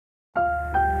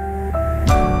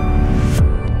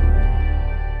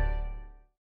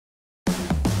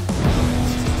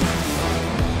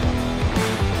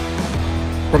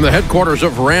From the headquarters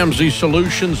of Ramsey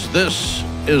Solutions, this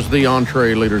is the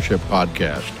EntreLeadership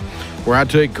podcast, where I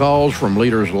take calls from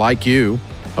leaders like you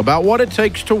about what it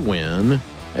takes to win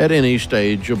at any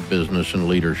stage of business and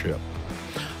leadership.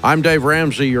 I'm Dave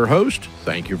Ramsey, your host.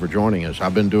 Thank you for joining us.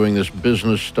 I've been doing this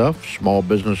business stuff, small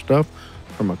business stuff,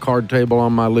 from a card table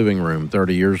on my living room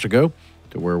 30 years ago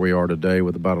to where we are today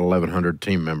with about 1,100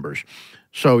 team members.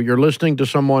 So you're listening to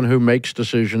someone who makes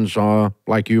decisions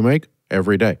like you make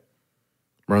every day.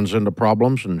 Runs into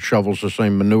problems and shovels the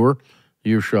same manure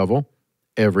you shovel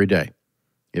every day.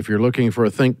 If you're looking for a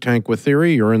think tank with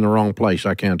theory, you're in the wrong place.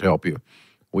 I can't help you.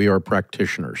 We are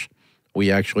practitioners.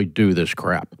 We actually do this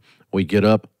crap. We get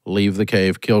up, leave the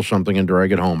cave, kill something, and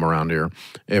drag it home around here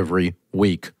every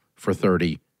week for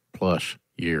 30 plus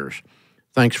years.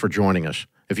 Thanks for joining us.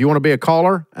 If you want to be a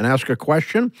caller and ask a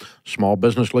question, small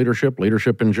business leadership,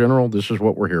 leadership in general, this is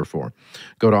what we're here for.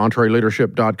 Go to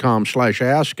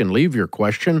EntreLeadership.com/ask and leave your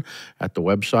question at the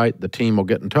website. The team will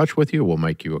get in touch with you. We'll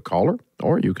make you a caller,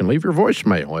 or you can leave your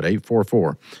voicemail at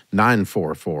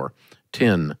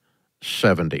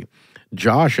 844-944-1070.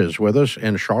 Josh is with us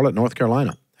in Charlotte, North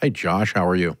Carolina. Hey, Josh, how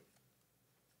are you?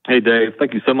 Hey, Dave.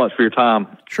 Thank you so much for your time.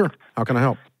 Sure. How can I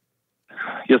help?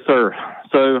 Yes, sir.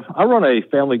 So I run a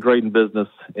family grading business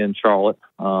in Charlotte.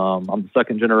 I'm the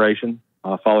second generation.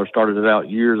 My father started it out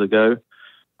years ago.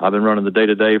 I've been running the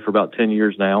day-to-day for about 10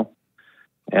 years now.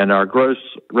 And our gross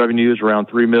revenue is around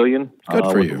 $3 million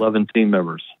with 11 team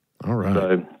members. All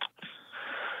right.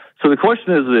 So the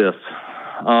question is this.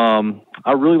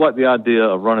 I really like the idea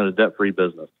of running a debt-free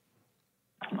business.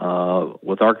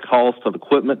 With our cost of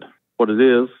equipment, what it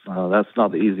is, that's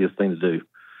not the easiest thing to do.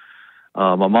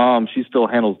 My mom, she still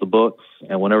handles the books,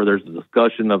 and whenever there's a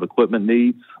discussion of equipment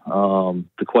needs,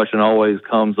 the question always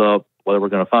comes up whether we're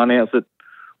going to finance it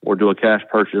or do a cash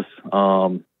purchase.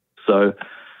 So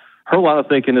her line of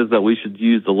thinking is that we should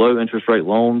use the low interest rate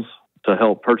loans to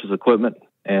help purchase equipment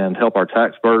and help our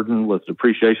tax burden with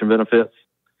depreciation benefits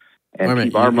and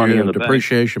keep our money in the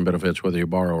depreciation benefits whether you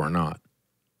borrow or not.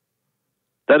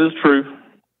 That is true.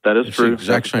 That is true. The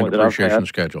exact same depreciation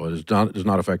schedule. It is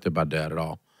not affected by debt at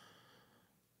all.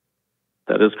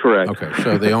 That is correct. Okay,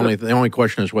 so the only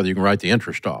question is whether you can write the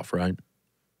interest off, right?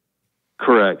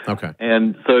 Correct. Okay.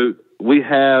 And so we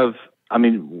have,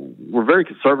 we're very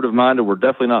conservative minded. We're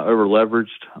definitely not over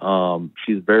leveraged. How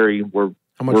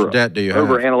much debt do you have?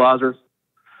 Over analyzers.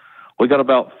 We got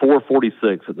about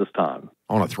 446 at this time.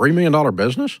 On a $3 million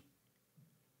business?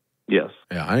 Yes.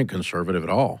 Yeah, I ain't conservative at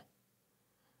all.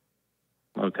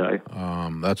 Okay.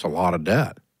 That's a lot of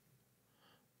debt.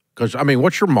 Because,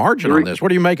 what's your margin on this?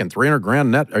 What are you making, $300,000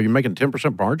 net? Are you making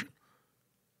 10% margin?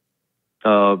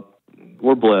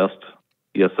 We're blessed.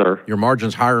 Yes, sir. Your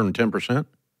margin's higher than 10%?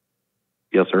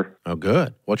 Yes, sir. Oh,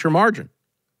 good. What's your margin?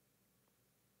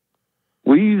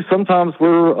 Sometimes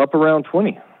we're up around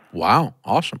 20. Wow.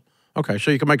 Awesome. Okay, so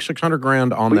you can make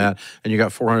 $600,000 on that, and you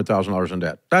got $400,000 in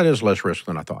debt. That is less risk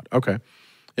than I thought. Okay.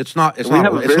 It's not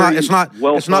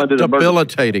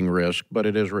debilitating risk, but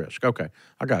it is risk. Okay,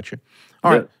 I got you.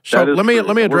 All right. So let me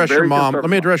address your mom. Let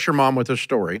me address your mom with this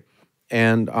story,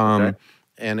 and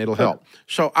it'll help.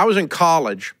 So I was in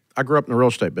college. I grew up in the real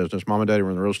estate business. Mom and Daddy were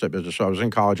in the real estate business. So I was in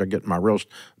college. I got my real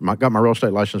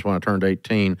estate license when I turned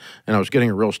 18, and I was getting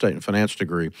a real estate and finance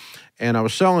degree. And I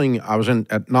was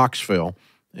at Knoxville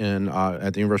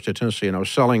at the University of Tennessee, and I was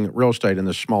selling real estate in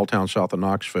this small town south of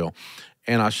Knoxville.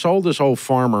 And I sold this old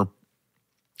farmer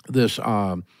this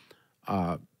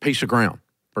piece of ground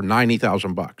for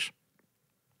 $90,000.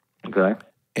 Okay.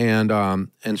 And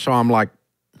so I'm like,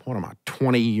 what am I,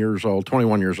 21 years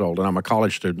old, and I'm a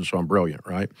college student, so I'm brilliant,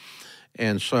 right?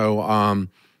 And so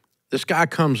this guy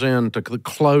comes in to the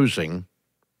closing,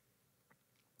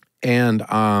 and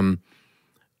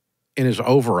in his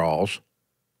overalls,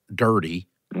 dirty,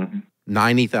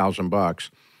 $90,000.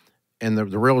 And the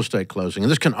real estate closing, and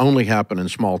this can only happen in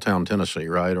small town Tennessee,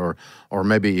 right, or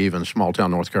maybe even small town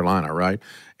North Carolina, right?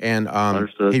 And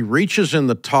he reaches in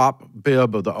the top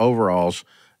bib of the overalls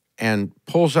and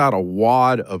pulls out a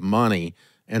wad of money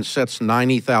and sets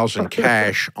 $90,000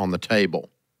 cash on the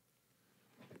table.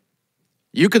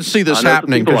 You could see this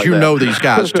happening because you know these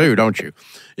guys too, don't you?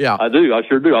 Yeah, I do. I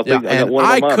sure do. I think I got one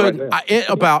in my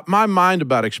mind my mind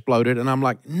about exploded, and I'm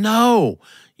like, no,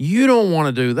 you don't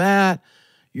want to do that.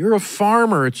 You're a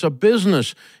farmer. It's a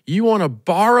business. You want to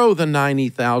borrow the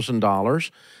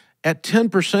 $90,000 at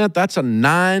 10%. That's a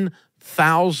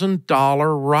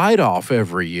 $9,000 write-off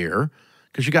every year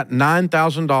because you got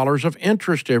 $9,000 of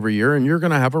interest every year, and you're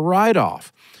going to have a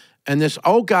write-off. And this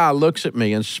old guy looks at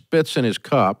me and spits in his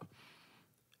cup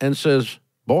and says,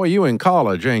 "Boy, you in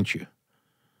college, ain't you?"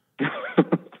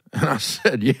 And I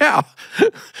said, yeah,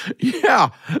 yeah.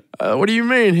 What do you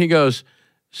mean? He goes,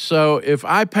 so if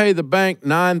I pay the bank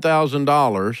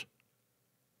 $9,000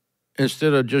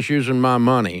 instead of just using my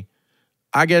money,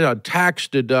 I get a tax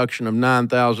deduction of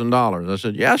 $9,000. I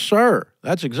said, yes, sir.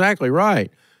 That's exactly right.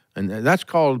 And that's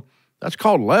called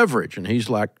leverage. And he's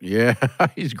like, yeah,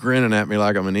 he's grinning at me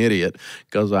like I'm an idiot,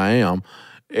 because I am.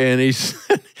 And he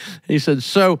said,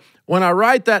 so when I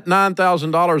write that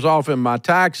 $9,000 off in my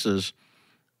taxes,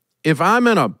 if I'm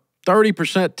in a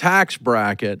 30% tax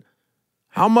bracket,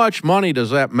 how much money does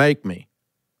that make me?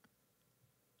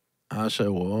 I said,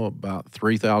 well, about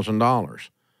 $3,000.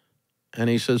 And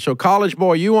he said, so college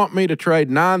boy, you want me to trade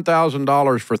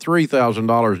 $9,000 for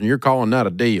 $3,000 and you're calling that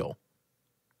a deal?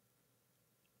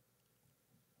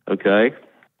 Okay.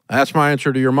 That's my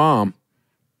answer to your mom.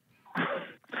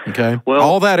 Okay. Well,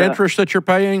 all that interest that you're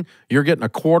paying, you're getting a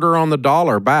quarter on the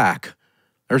dollar back.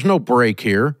 There's no break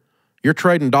here. You're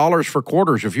trading dollars for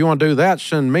quarters. If you want to do that,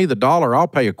 send me the dollar. I'll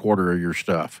pay a quarter of your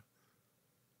stuff.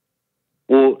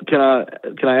 Well, can I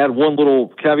add one little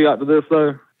caveat to this,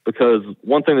 though? Because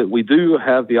one thing that we do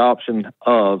have the option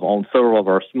of on several of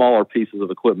our smaller pieces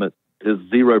of equipment is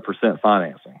 0%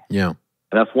 financing. Yeah.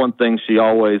 And that's one thing she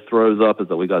always throws up, is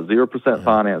that we got 0%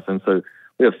 financing. So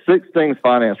we have 6 things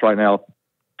financed right now.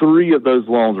 3 of those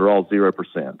loans are all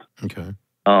 0%. Okay.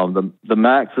 The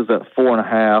max is at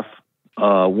 4.5%.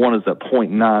 One is at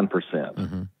 0.9%.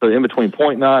 Mm-hmm. So in between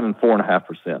 0.9 and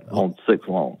 4.5% on 6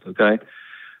 loans. Okay.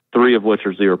 3 of which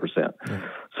are 0%. Mm-hmm.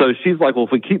 So she's like, well,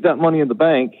 if we keep that money in the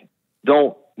bank,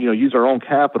 don't, use our own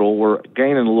capital, we're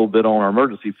gaining a little bit on our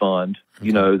emergency fund,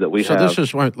 that we have. So this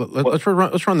is, let's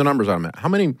run the numbers on a minute. How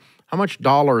much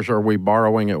dollars are we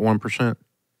borrowing at 1%?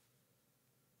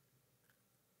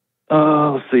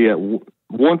 Let's see, at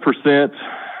 1%,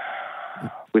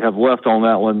 we have left on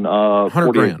that one,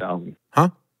 48,000. Huh?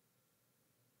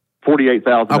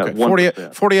 48,000. Okay,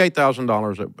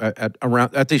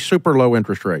 $48,000 at these super low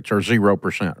interest rates, or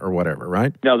 0% or whatever,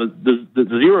 right? Now the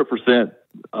 0%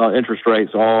 interest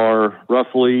rates are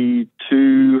roughly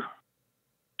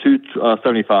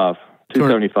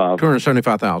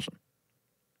 275,000.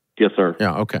 Yes, sir.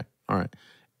 Yeah. Okay. All right.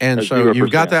 And so 0%.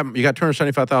 You've got that. You got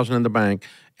 275,000 in the bank,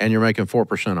 and you're making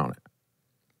 4% on it.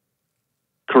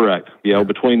 Correct. Yeah.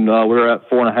 Between we're at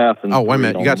 4.5 and. Oh, wait a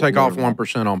minute. You got to take off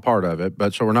 1% on part of it,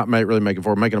 but so we're not really making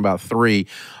 4. We're making about 3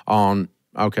 on.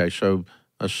 Okay, so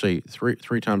let's see, 3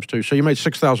 times 2. So you made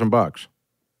 $6,000.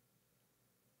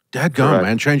 Dadgum,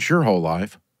 man, changed your whole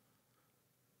life.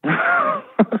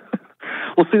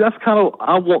 Well, see, that's kind of,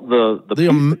 I want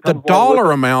the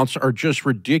dollar amounts are just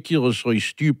ridiculously,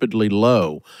 stupidly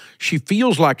low. She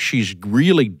feels like she's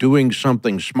really doing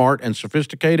something smart and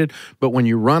sophisticated, but when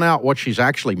you run out what she's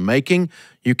actually making,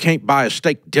 you can't buy a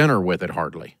steak dinner with it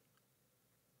hardly.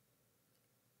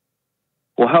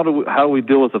 Well, how do we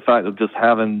deal with the fact of just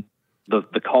having the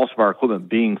cost of our equipment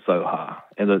being so high,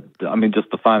 and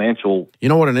just the financial? You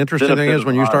know what an interesting thing is?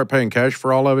 When you start paying cash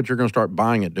for all of it, you're going to start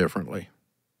buying it differently.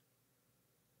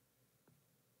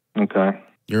 Okay.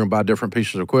 You're going to buy different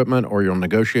pieces of equipment, or you'll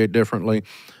negotiate differently,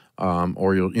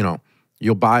 or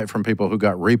you'll buy it from people who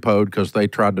got repoed because they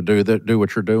tried to do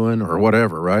what you're doing or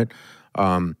whatever, right?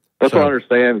 That's what I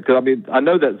understand. Because I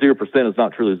know that 0% is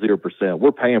not truly 0%.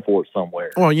 We're paying for it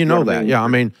somewhere. Well, you know that, yeah.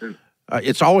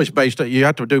 It's always based. You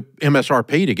have to do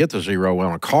MSRP to get the 0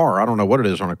 on a car. I don't know what it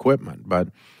is on equipment, but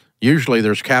usually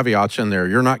there's caveats in there.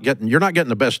 You're not getting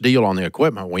the best deal on the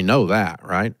equipment. We know that,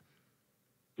 right?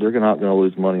 They're not going to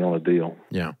lose money on a deal.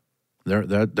 Yeah,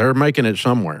 they're making it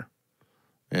somewhere,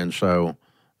 and so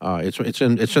it's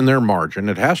in their margin.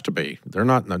 It has to be. They're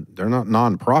not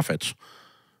nonprofits.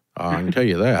 I can tell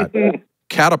you that.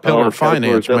 Caterpillar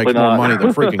Finance makes more money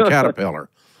than freaking Caterpillar.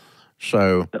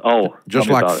 So just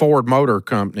like Ford Motor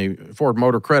Company, Ford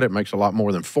Motor Credit makes a lot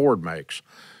more than Ford makes.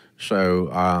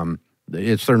 So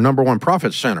it's their number one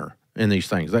profit center in these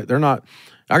things. They're not.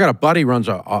 I got a buddy runs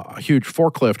a huge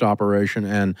forklift operation,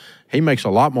 and he makes a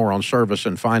lot more on service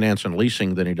and finance and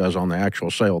leasing than he does on the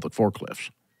actual sale of the forklifts.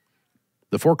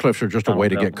 The forklifts are just a way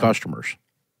to get customers.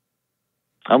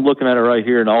 I'm looking at it right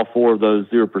here, and all 4 of those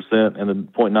 0% and the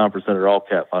 0.9% are all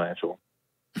Cat Financial.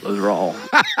 Those are all.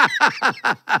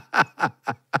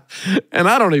 And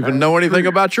I don't even know anything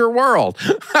about your world.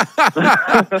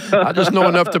 I just know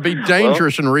enough to be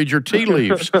dangerous and read your tea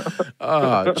leaves.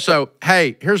 So,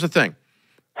 hey, here's the thing.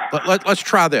 Let's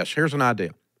try this. Here's an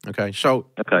idea. Okay, so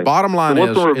bottom line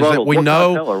is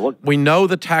that we know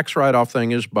the tax write-off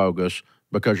thing is bogus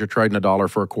because you're trading $1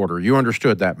 for a quarter. You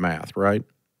understood that math, right?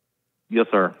 Yes,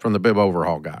 sir. From the bib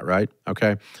overhaul guy, right?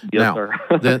 Okay. Yes, sir.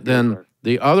 then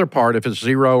The other part, if it's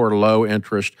zero or low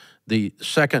interest, the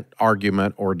second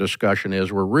argument or discussion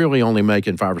is we're really only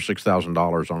making $5,000 or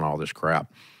 $6,000 on all this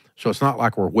crap. So it's not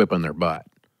like we're whipping their butt.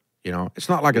 You know, it's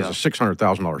not like it's a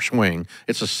 $600,000 swing.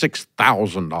 It's a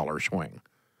 $6,000 swing,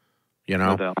 you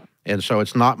know? No doubt. And so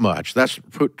it's not much. That's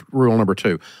rule number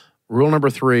 2. Rule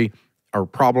number 3, or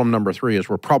problem number 3, is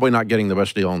we're probably not getting the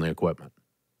best deal on the equipment.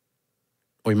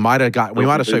 We might have saved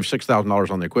 $6,000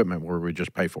 on the equipment where we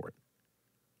just pay for it.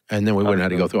 And then we wouldn't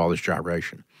have to go through all this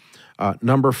gyration.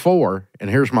 Number 4, and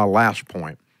here's my last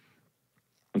point.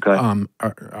 Okay.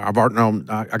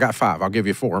 I got 5. I'll give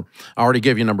you 4. I already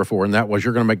gave you number 4, and that was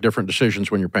you're going to make different decisions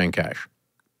when you're paying cash.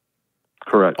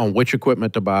 Correct. On which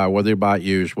equipment to buy, whether you buy it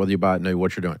used, whether you buy it new,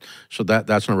 what you're doing. So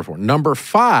that's number 4. Number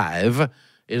 5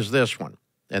 is this one.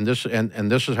 And this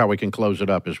is how we can close it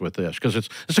up, is with this, because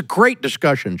it's a great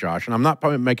discussion, Josh. And I'm not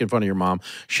making fun of your mom.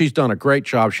 She's done a great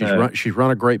job. She's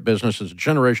run a great business. It's a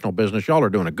generational business. Y'all are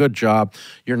doing a good job.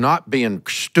 You're not being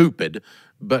stupid,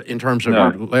 but in terms of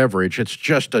your leverage, it's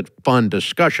just a fun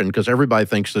discussion because everybody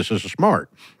thinks this is smart.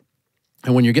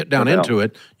 And when you get down into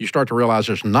it, you start to realize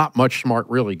there's not much smart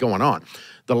really going on.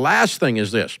 The last thing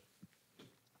is this: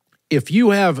 if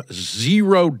you have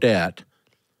zero debt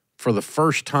for the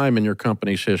first time in your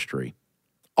company's history,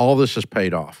 all this is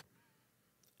paid off,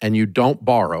 and you don't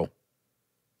borrow,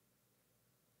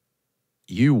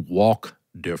 you walk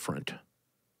different.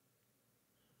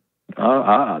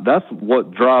 That's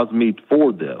what drives me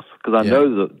for this, because I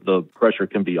know that the pressure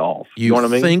can be off. You know what I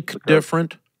mean? think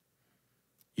different.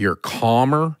 You're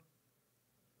calmer.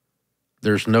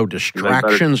 There's no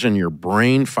distractions in your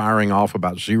brain firing off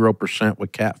about 0%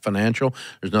 with Cat Financial.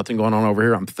 There's nothing going on over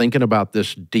here. I'm thinking about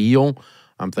this deal.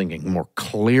 I'm thinking more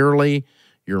clearly.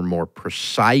 You're more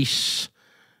precise.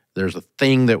 There's a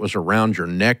thing that was around your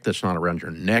neck that's not around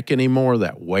your neck anymore.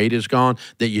 That weight is gone,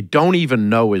 that you don't even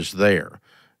know is there.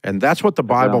 And that's what the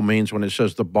Bible means when it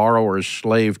says the borrower is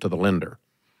slave to the lender.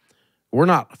 We're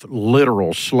not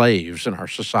literal slaves in our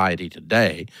society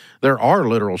today. There are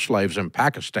literal slaves in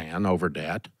Pakistan over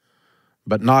debt,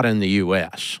 but not in the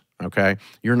U.S., okay?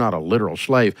 You're not a literal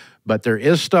slave, but there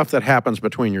is stuff that happens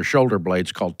between your shoulder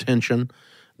blades called tension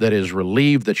that is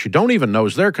relieved that you don't even know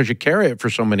is there because you carry it for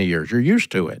so many years. You're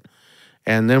used to it.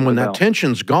 And then when that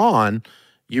tension's gone,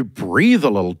 you breathe a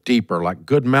little deeper, like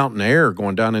good mountain air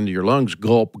going down into your lungs,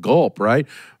 gulp, gulp, right?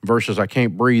 Versus I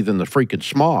can't breathe in the freaking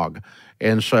smog.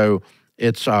 And so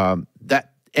it's that,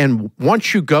 and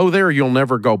once you go there, you'll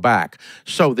never go back.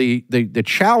 So the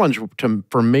challenge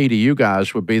for me to you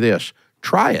guys would be this: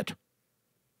 try it.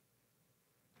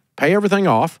 Pay everything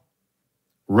off.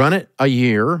 Run it a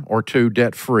year or 2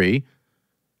 debt-free.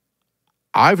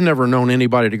 I've never known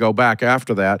anybody to go back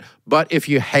after that. But if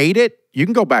you hate it, you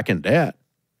can go back in debt.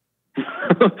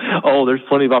 Oh, there's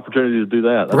plenty of opportunity to do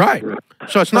that. That's right. True.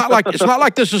 So it's not like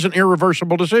this is an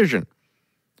irreversible decision.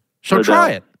 So No try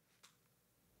doubt. it.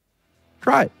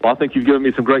 Try it. Well, I think you've given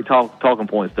me some great talking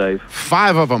points, Dave.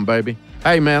 5 of them, baby.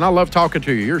 Hey, man, I love talking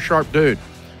to you. You're a sharp dude.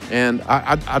 And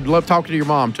I'd love talking to your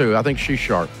mom, too. I think she's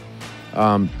sharp.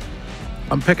 I'm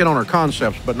picking on her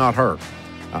concepts, but not her.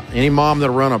 Any mom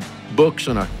that'll run a books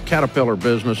and a Caterpillar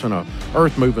business and a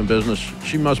earth-moving business,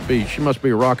 she must be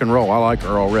a rock and roll. I like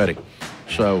her already.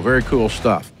 So very cool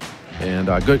stuff. And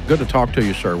good to talk to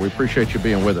you, sir. We appreciate you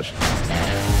being with us.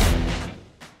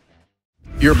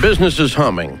 Your business is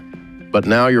humming, but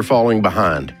now you're falling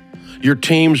behind. Your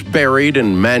team's buried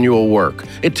in manual work.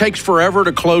 It takes forever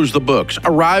to close the books.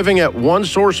 Arriving at one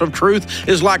source of truth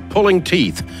is like pulling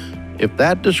teeth. If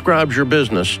that describes your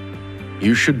business,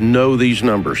 you should know these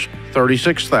numbers: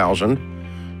 36,000,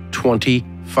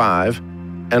 25,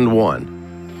 and 1.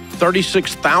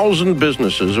 36,000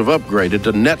 businesses have upgraded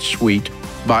to NetSuite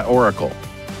by Oracle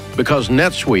because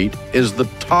NetSuite is the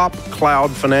top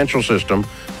cloud financial system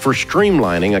for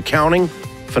streamlining accounting,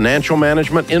 financial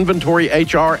management, inventory,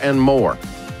 HR, and more.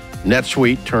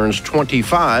 NetSuite turns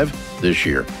 25 this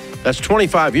year. That's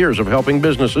 25 years of helping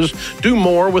businesses do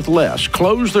more with less,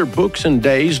 close their books in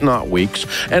days, not weeks,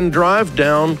 and drive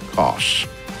down costs.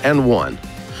 And 1.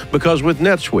 Because with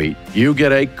NetSuite, you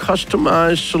get a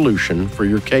customized solution for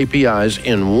your KPIs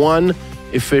in one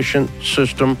efficient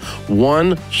system,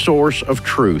 one source of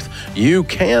truth. You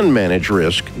can manage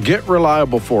risk, get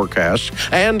reliable forecasts,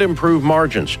 and improve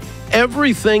margins.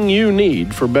 Everything you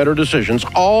need for better decisions,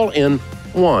 all in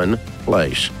one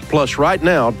place. Plus, right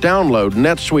now, download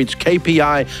NetSuite's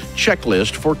KPI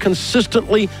checklist for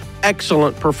consistently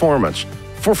excellent performance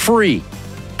for free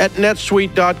at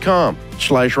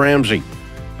netsuite.com/Ramsey.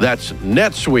 That's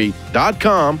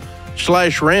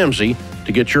netsuite.com/Ramsey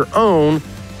to get your own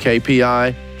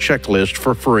KPI checklist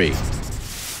for free.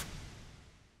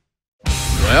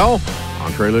 Well,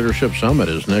 EntreLeadership Summit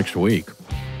is next week.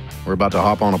 We're about to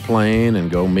hop on a plane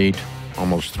and go meet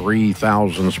almost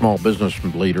 3,000 small business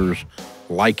leaders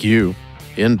like you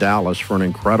in Dallas for an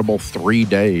incredible 3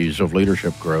 days of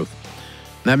leadership growth.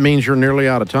 That means you're nearly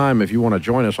out of time if you want to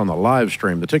join us on the live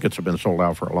stream. The tickets have been sold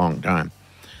out for a long time.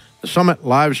 The Summit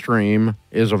live stream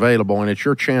is available, and it's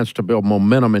your chance to build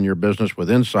momentum in your business with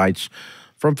insights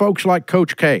from folks like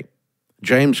Coach K,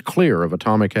 James Clear of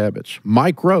Atomic Habits,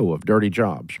 Mike Rowe of Dirty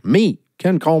Jobs, me,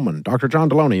 Ken Coleman, Dr.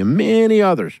 John Deloney, and many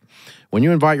others. When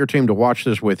you invite your team to watch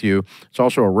this with you, it's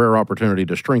also a rare opportunity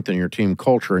to strengthen your team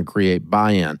culture and create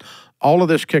buy-in. All of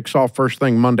this kicks off first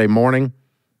thing Monday morning.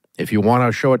 If you want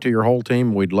to show it to your whole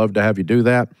team, we'd love to have you do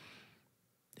that.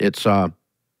 It's a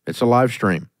live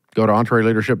stream. Go to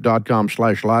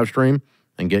EntreLeadership.com/livestream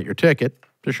and get your ticket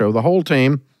to show the whole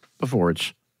team before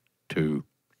it's too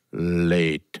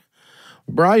late.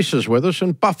 Bryce is with us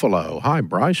in Buffalo. Hi,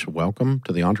 Bryce. Welcome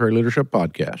to the EntreLeadership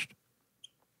Podcast.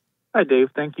 Hi, Dave.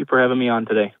 Thank you for having me on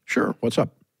today. Sure. What's up?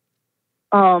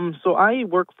 So I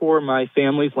work for my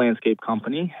family's landscape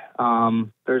company.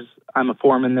 I'm a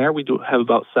foreman there. We do have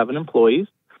about 7 employees.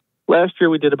 Last year,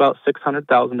 we did about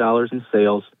 $600,000 in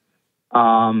sales.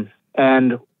 And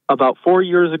about 4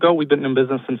 years ago, we've been in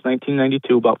business since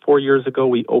 1992. About 4 years ago,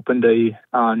 we opened a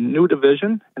new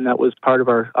division, and that was part of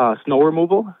our snow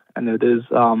removal. And it is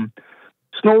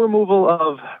snow removal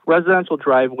of residential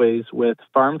driveways with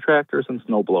farm tractors and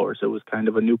snow blowers. It was kind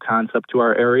of a new concept to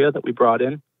our area that we brought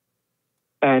in.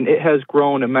 And it has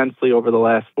grown immensely over the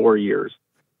last 4 years.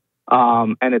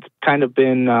 And it's kind of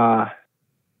been a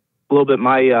little bit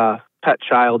my pet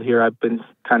child here. I've been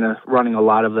kind of running a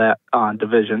lot of that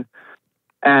division.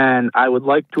 And I would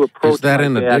like to approach. Is that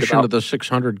in addition to the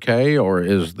 $600K, or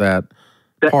is that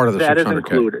part of the $600K? That is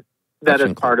included. That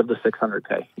is part of the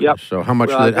 $600K. Yep. So how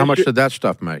much did that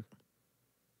stuff make?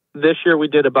 This year we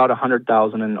did about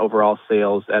 $100,000 in overall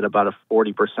sales at about a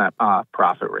 40%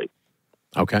 profit rate.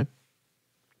 Okay.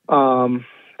 And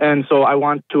so I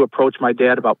want to approach my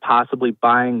dad about possibly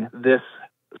buying this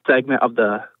segment of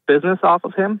the business off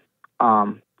of him,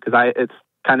 because it's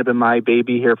kind of been my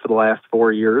baby here for the last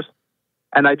 4 years.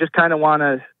 And I just kind of want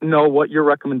to know what your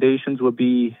recommendations would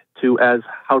be as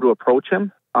how to approach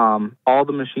him. All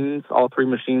 3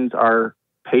 machines are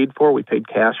paid for. We paid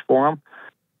cash for them.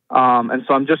 And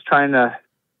so I'm just trying to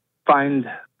find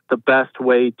the best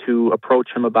way to approach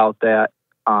him about that.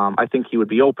 I think he would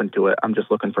be open to it. I'm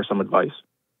just looking for some advice.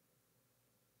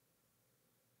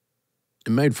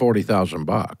 It made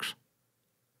 $40,000.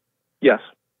 Yes.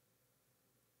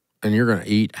 And you're going to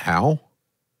eat how?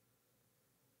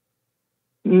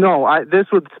 No, this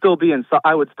would still be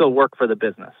I would still work for the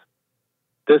business.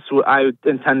 I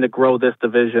intend to grow this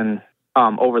division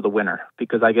over the winter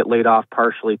because I get laid off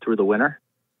partially through the winter.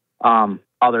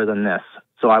 Other than this,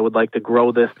 so I would like to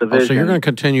grow this division. So you're going to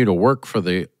continue to work for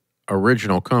the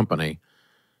original company,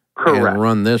 correct, and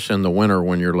run this in the winter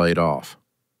when you're laid off.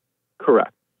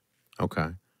 Correct.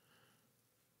 Okay.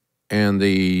 And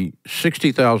the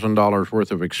 $60,000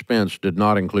 worth of expense did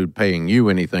not include paying you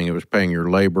anything. It was paying your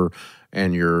labor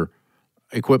and your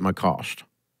equipment cost.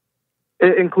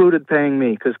 It included paying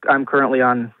me because I'm currently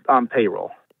on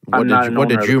payroll. What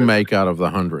did you make out of the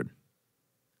 100?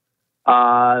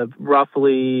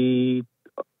 Roughly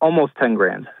almost 10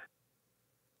 grand.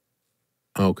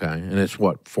 Okay. And it's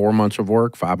what, 4 months of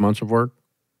work, 5 months of work?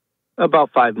 About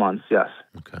 5 months, yes.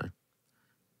 Okay.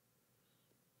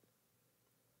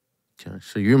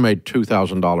 So you made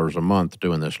 $2,000 a month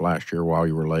doing this last year while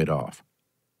you were laid off?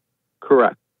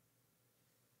 Correct.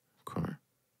 Okay.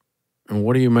 And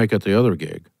what do you make at the other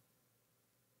gig?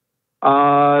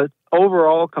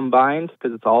 Overall combined,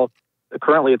 because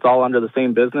currently it's all under the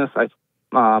same business.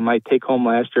 My take home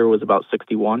last year was about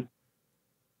 61.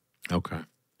 Okay.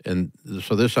 And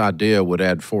so this idea would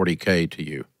add $40K to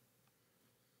you?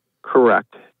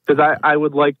 Correct. Because I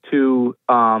would like to,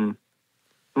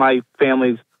 my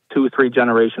family's 2-3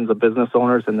 generations of business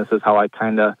owners, and this is how I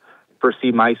kind of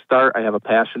foresee my start. I have a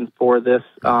passion for this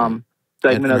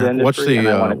segment of the industry.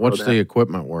 What's the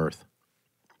equipment worth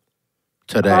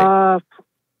today?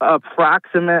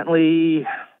 Approximately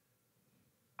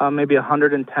maybe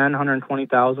 110,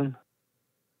 120,000.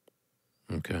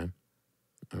 Okay.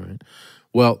 All right.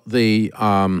 Well,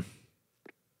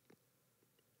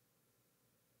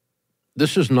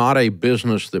 this is not a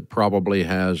business that probably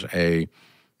has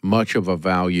much of a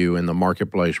value in the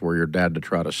marketplace where your dad to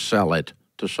try to sell it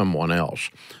to someone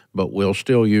else. But we'll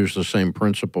still use the same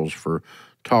principles for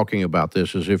talking about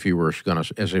this as if he were going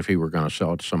to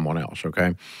sell it to someone else.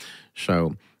 Okay.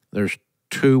 So there's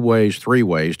 3 ways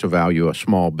to value a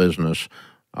small business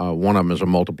One of them is a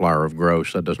multiplier of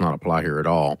gross. That does not apply here at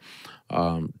all.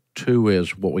 Two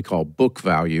is what we call book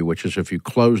value, which is if you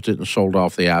closed it and sold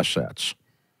off the assets.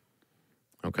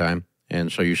 Okay? And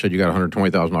so you said you got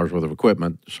 $120,000 worth of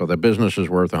equipment, so the business is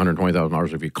worth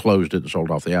 $120,000 if you closed it and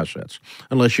sold off the assets,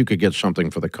 unless you could get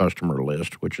something for the customer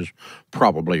list, which is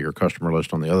probably your customer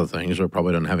list on the other things, so it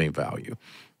probably doesn't have any value,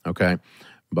 okay?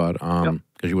 But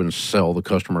because you wouldn't sell the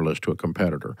customer list to a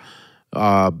competitor.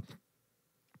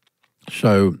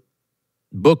 So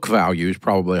book value is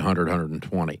probably 100,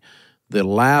 120. The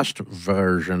last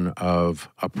version of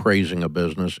appraising a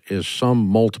business is some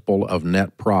multiple of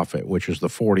net profit, which is the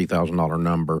 $40,000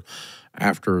 number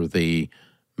after the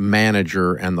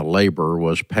manager and the labor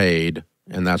was paid,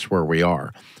 and that's where we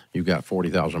are. You've got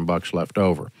 $40,000 left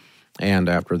over, and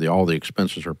after all the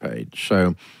expenses are paid.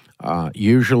 So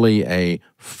usually a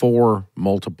 4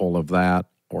 multiple of that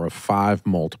or a 5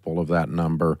 multiple of that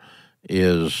number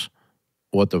is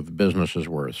what the business is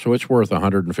worth. So it's worth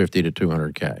 150 to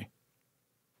 200K.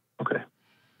 Okay.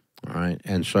 All right.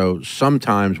 And so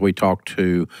sometimes we talk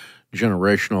to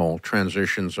generational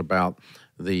transitions about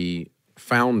the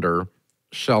founder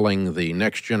selling the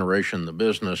next generation the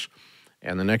business,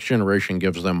 and the next generation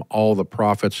gives them all the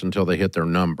profits until they hit their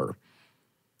number.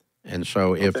 And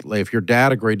so if your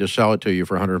dad agreed to sell it to you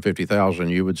for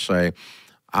 $150,000, you would say,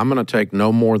 I'm going to take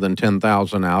no more than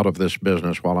 $10,000 out of this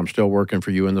business while I'm still working for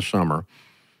you in the summer.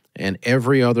 And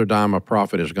every other dime of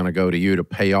profit is going to go to you to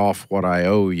pay off what I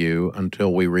owe you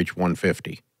until we reach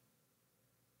 150.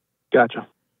 Gotcha.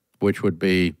 Which would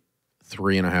be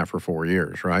 3.5 or 4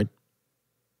 years, right?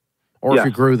 Or Yes. if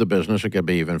you grew the business, it could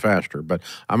be even faster. But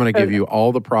I'm going to give you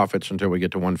all the profits until we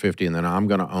get to 150, and then I'm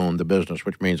going to own the business,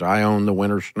 which means I own the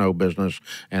winter snow business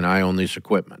and I own this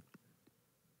equipment.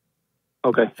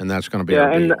 Okay. And that's going to be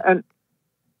our deal.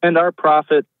 And our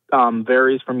profit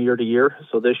varies from year to year.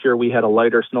 So this year we had a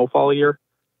lighter snowfall year.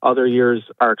 Other years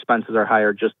our expenses are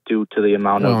higher just due to the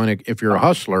amount of. Well, and if you're a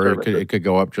hustler, services. it could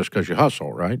go up just because you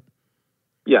hustle, right?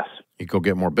 Yes. You go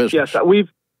get more business. Yes.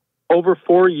 Over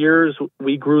 4 years,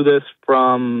 we grew this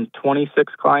from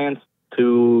 26 clients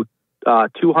to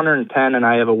 210, and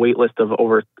I have a wait list of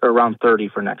around 30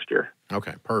 for next year.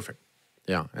 Okay, perfect.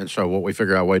 Yeah, and so what we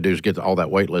figure out a way to do is get all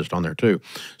that wait list on there too.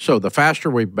 So the faster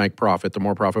we make profit, the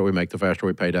more profit we make, the faster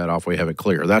we pay Dad off, we have it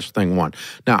clear. That's thing one.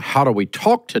 Now, how do we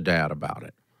talk to Dad about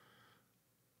it?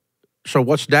 So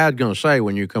what's Dad going to say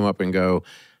when you come up and go,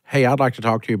 hey, I'd like to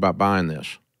talk to you about buying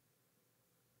this?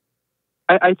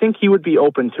 I think he would be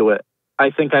open to it. I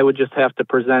think I would just have to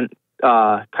present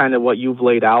kind of what you've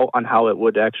laid out on how it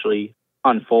would actually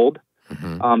unfold.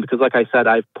 Mm-hmm. Because like I said,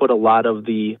 I've put a lot of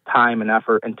the time and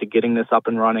effort into getting this up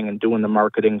and running and doing the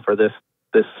marketing for this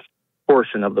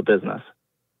portion of the business.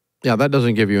 Yeah, that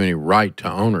doesn't give you any right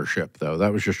to ownership, though.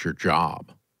 That was just your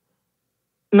job.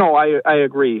 No, I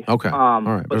agree. Okay, all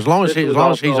right. But as long as he's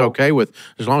okay with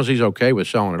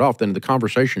selling it off, then the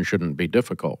conversation shouldn't be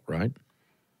difficult, right?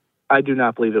 I do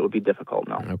not believe it would be difficult.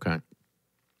 No. Okay.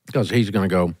 Because he's going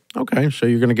to go, okay, so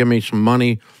you're going to give me some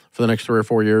money for the next 3 or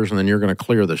 4 years, and then you're going to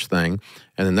clear this thing.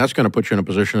 And then that's going to put you in a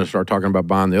position to start talking about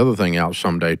buying the other thing out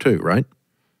someday too, right?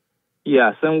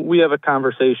 Yes, and we have a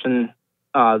conversation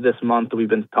this month. We've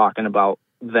been talking about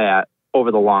that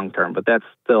over the long term, but that's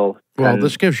still... Well,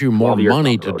 this gives you more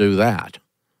money to do that.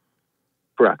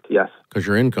 Correct, yes. Because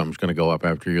your income's going to go up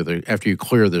after you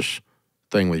clear this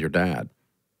thing with your dad.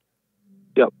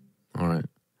 Yep. All right.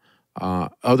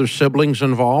 Other siblings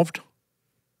involved?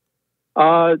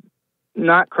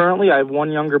 Not currently. I have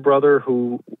one younger brother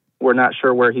who we're not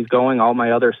sure where he's going. All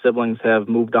my other siblings have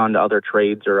moved on to other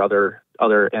trades or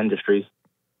other industries.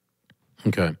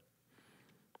 Okay.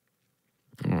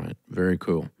 All right. Very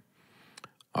cool.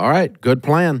 All right. Good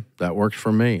plan. That works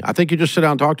for me. I think you just sit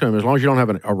down and talk to him. As long as you don't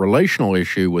have a relational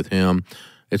issue with him,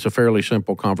 it's a fairly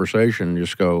simple conversation.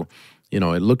 Just go, it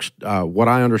looks, what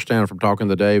I understand from talking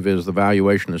to Dave is the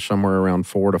valuation is somewhere around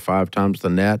 4 to 5 times the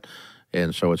net.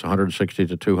 And so it's 160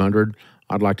 to 200.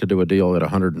 I'd like to do a deal at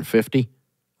 150,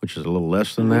 which is a little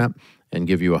less than that, and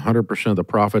give you 100% of the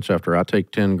profits after I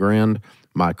take 10 grand,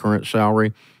 my current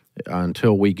salary,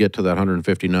 until we get to that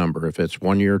 150 number, if it's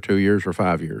 1 year, 2 years, or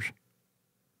 5 years.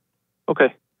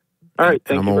 Okay. All right.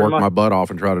 Thank you very much. And I'm going to work my butt off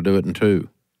and try to do it in 2.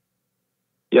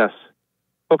 Yes.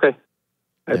 Okay.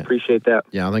 I appreciate that.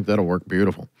 Yeah, I think that'll work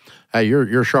beautiful. Hey,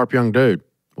 you're a sharp young dude.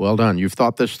 Well done. You've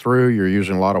thought this through. You're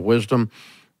using a lot of wisdom.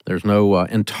 There's no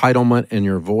entitlement in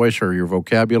your voice or your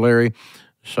vocabulary.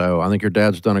 So I think your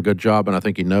dad's done a good job, and I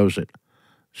think he knows it.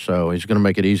 So he's going to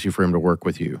make it easy for him to work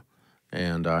with you.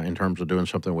 And in terms of doing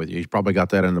something with you, he's probably got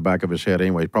that in the back of his head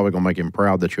anyway. He's probably going to make him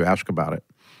proud that you ask about it.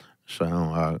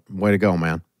 So way to go,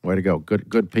 man. Way to go.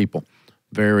 Good people.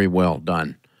 Very well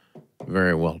done.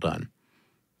 Very well done.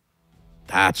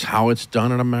 That's how it's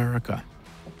done in America.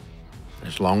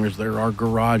 As long as there are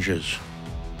garages,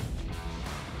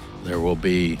 there will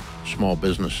be small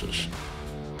businesses.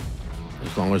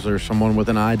 As long as there's someone with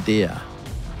an idea.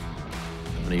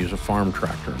 I'm going to use a farm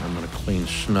tractor and I'm going to clean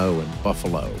snow in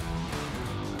Buffalo.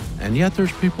 And yet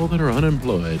there's people that are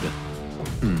unemployed.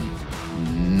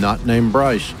 Not named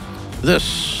Bryce.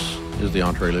 This is the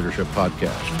EntreLeadership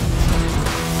Podcast.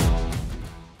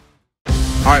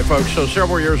 All right, folks, so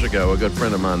several years ago, a good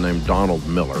friend of mine named Donald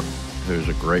Miller, who's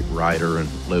a great writer and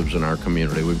lives in our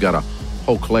community. We've got a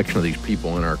whole collection of these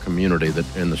people in our community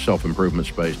that in the self-improvement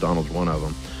space. Donald's one of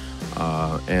them.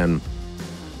 And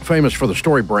famous for the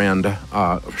story brand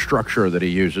structure that he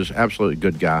uses. Absolutely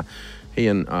good guy. He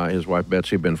and his wife,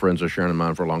 Betsy, have been friends of Sharon and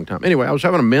mine for a long time. Anyway, I was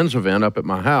having a men's event up at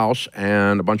my house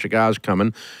and a bunch of guys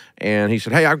coming. And he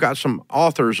said, hey, I've got some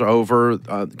authors over.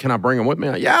 Can I bring them with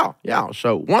me? Yeah.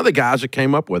 So one of the guys that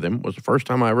came up with him was the first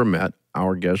time I ever met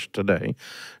our guest today,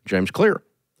 James Clear.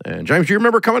 And James, do you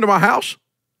remember coming to my house?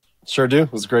 Sure do.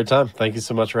 It was a great time. Thank you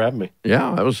so much for having me.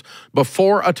 Yeah, it was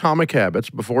before Atomic Habits,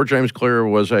 before James Clear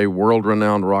was a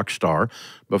world-renowned rock star.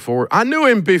 I knew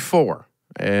him before.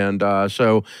 And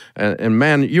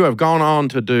man, you have gone on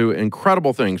to do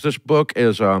incredible things. This book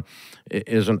is an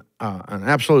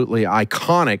absolutely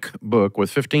iconic book with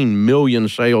 15 million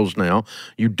sales now.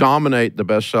 You dominate the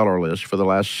bestseller list for the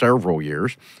last several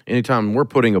years. Anytime we're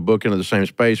putting a book into the same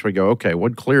space, we go, okay,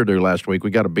 what did Clear do last week?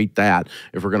 We got to beat that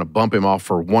if we're going to bump him off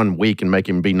for 1 week and make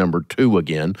him be number 2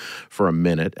 again for a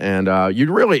minute. And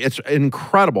it's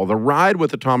incredible. The ride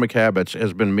with Atomic Habits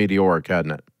has been meteoric,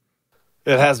 hasn't it?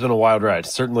 It has been a wild ride.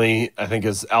 Certainly, I think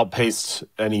has outpaced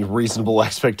any reasonable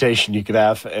expectation you could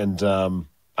have. And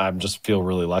I just feel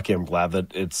really lucky. I'm glad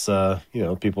that it's,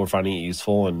 people are finding it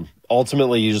useful. And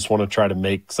ultimately, you just want to try to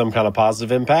make some kind of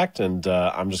positive impact. And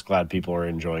I'm just glad people are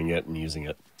enjoying it and using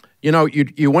it. You know,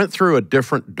 you went through a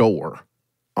different door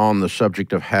on the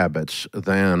subject of habits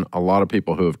than a lot of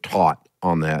people who have taught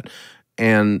on that.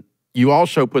 And you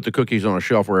also put the cookies on a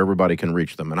shelf where everybody can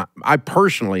reach them. And I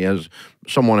personally, as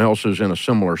someone else who's in a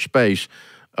similar space,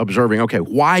 observing, okay,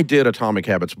 why did Atomic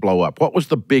Habits blow up? What was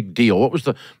the big deal? What was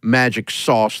the magic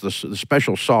sauce, the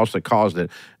special sauce that caused it?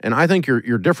 And I think your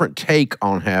different take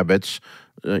on habits,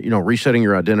 resetting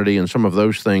your identity and some of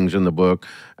those things in the book,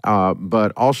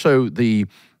 but also the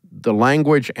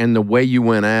language and the way you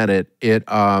went at it,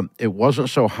 it wasn't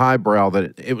so highbrow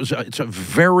that it's a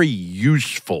very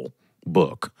useful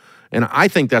book. And I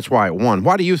think that's why it won.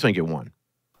 Why do you think it won?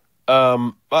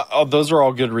 Those are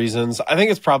all good reasons. I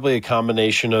think it's probably a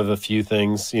combination of a few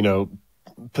things.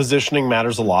 Positioning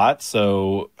matters a lot.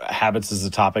 So habits is a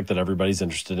topic that everybody's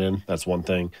interested in. That's one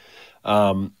thing.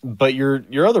 But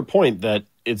your other point that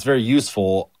it's very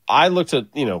useful, I looked at,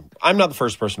 I'm not the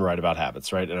first person to write about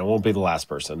habits, right? And I won't be the last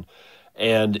person.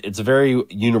 And it's a very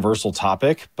universal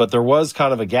topic, but there was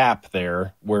kind of a gap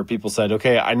there where people said,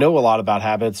 okay, I know a lot about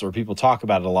habits or people talk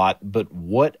about it a lot, but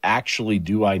what actually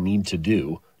do I need to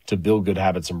do to build good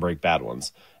habits and break bad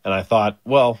ones? And I thought,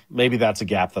 well, maybe that's a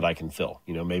gap that I can fill.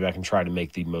 Maybe I can try to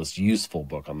make the most useful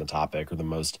book on the topic or the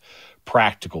most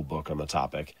practical book on the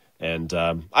topic. And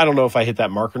I don't know if I hit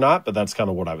that mark or not, but that's kind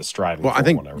of what I was striving for. I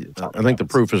think the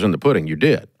proof is in the pudding. You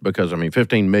did, because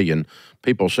 15 million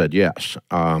people said yes.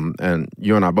 And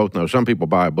you and I both know some people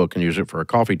buy a book and use it for a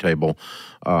coffee table,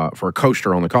 for a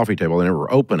coaster on the coffee table. They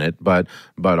never open it, but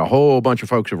a whole bunch of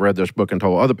folks have read this book and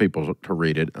told other people to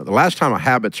read it. The last time a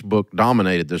habits book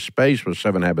dominated this space was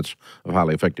 7 Habits of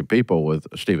Highly Effective People with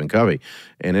Stephen Covey,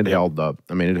 and it held the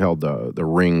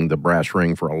ring, the brass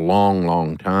ring, for a long,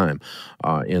 long time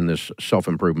in this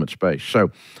self-improvement space.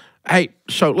 So, hey,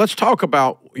 let's talk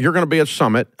about, you're going to be at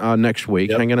Summit next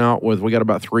week, hanging out with, we got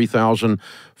about 3,000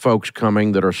 folks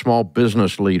coming that are small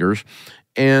business leaders.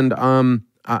 And,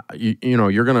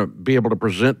 you're going to be able to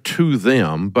present to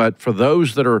them. But for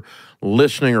those that are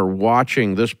listening or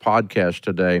watching this podcast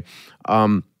today,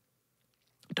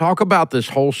 talk about this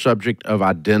whole subject of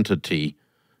identity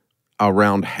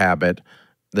around habit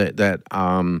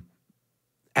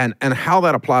and how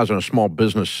that applies in a small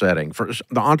business setting. For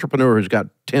the entrepreneur who's got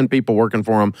 10 people working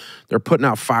for them, they're putting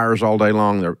out fires all day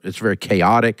long. It's very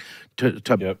chaotic.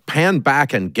 To pan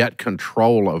back and get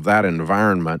control of that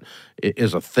environment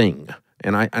is a thing.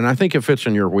 And I think it fits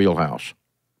in your wheelhouse.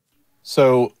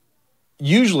 So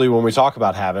usually when we talk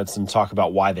about habits and talk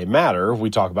about why they matter,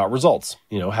 we talk about results.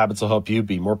 Habits will help you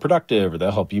be more productive, or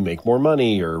they'll help you make more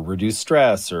money, or reduce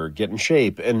stress, or get in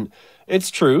shape. And it's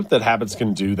true that habits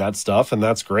can do that stuff, and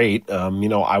that's great.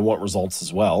 I want results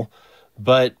as well.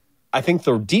 But I think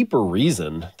the deeper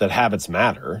reason that habits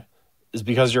matter is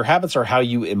because your habits are how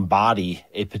you embody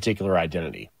a particular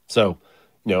identity. So,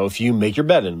 if you make your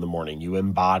bed in the morning, you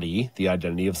embody the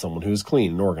identity of someone who's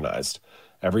clean and organized.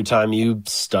 Every time you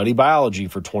study biology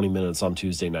for 20 minutes on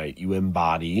Tuesday night, you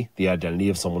embody the identity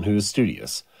of someone who is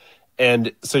studious.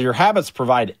 And so your habits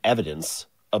provide evidence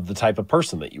of the type of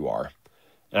person that you are.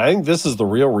 And I think this is the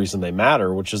real reason they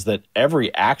matter, which is that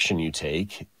every action you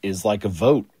take is like a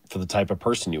vote for the type of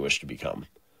person you wish to become.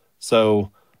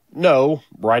 So, no,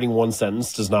 writing one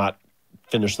sentence does not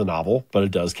finish the novel, but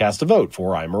it does cast a vote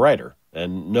for I'm a writer.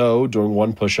 And no, doing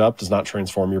one push-up does not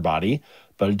transform your body,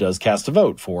 but it does cast a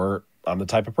vote for I'm the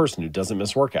type of person who doesn't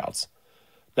miss workouts.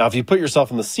 Now, if you put yourself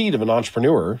in the seat of an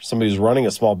entrepreneur, somebody who's running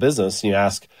a small business, and you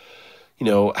ask,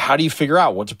 how do you figure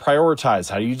out what to prioritize?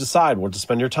 How do you decide what to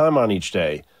spend your time on each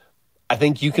day? I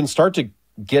think you can start to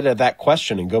get at that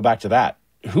question and go back to that.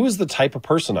 Who is the type of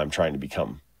person I'm trying to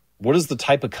become? What is the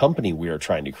type of company we are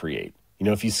trying to create?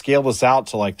 If you scale this out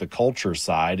to like the culture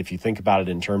side, if you think about it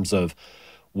in terms of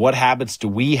what habits do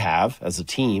we have as a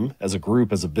team, as a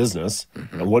group, as a business,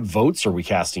 and what votes are we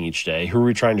casting each day? Who are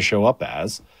we trying to show up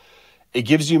as? It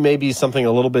gives you maybe something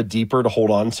a little bit deeper to hold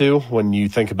on to when you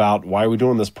think about, why are we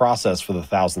doing this process for the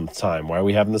 1,000th time? Why are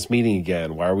we having this meeting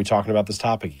again? Why are we talking about this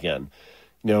topic again?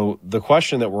 The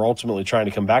question that we're ultimately trying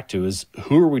to come back to is,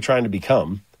 who are we trying to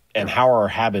become, and how are our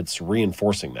habits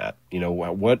reinforcing that?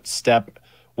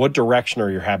 What direction are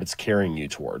your habits carrying you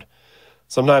toward?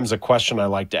 Sometimes a question I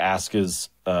like to ask is,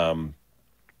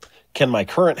 can my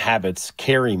current habits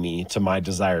carry me to my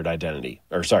desired identity?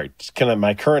 Can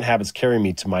my current habits carry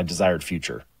me to my desired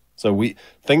future? So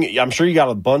I'm sure you got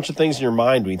a bunch of things in your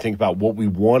mind when you think about what we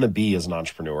want to be as an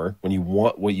entrepreneur,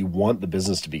 what you want the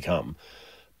business to become.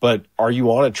 But are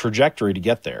you on a trajectory to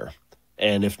get there?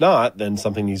 And if not, then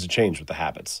something needs to change with the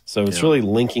habits. So it's really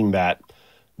linking that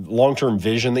long-term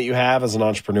vision that you have as an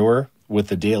entrepreneur with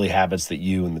the daily habits that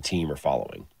you and the team are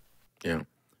following. Yeah.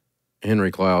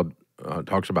 Henry Cloud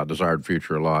talks about desired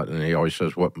future a lot, and he always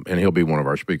says and he'll be one of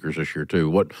our speakers this year too,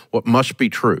 what must be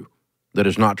true that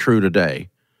is not true today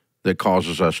that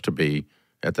causes us to be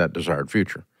at that desired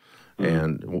future,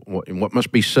 and what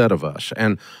must be said of us.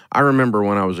 And I remember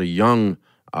when I was a young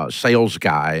sales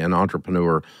guy and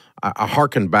entrepreneur, I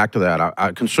hearkened back to that.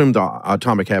 I consumed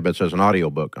Atomic Habits as an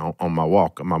audiobook on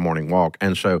my morning walk.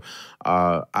 And so,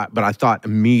 but I thought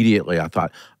immediately,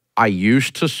 I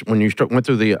used to, when you went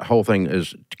through the whole thing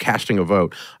is casting a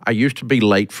vote, I used to be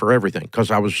late for everything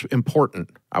because I was important.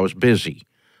 I was busy.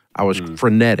 I was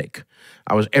frenetic.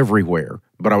 I was everywhere,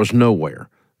 but I was nowhere,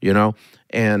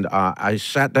 And I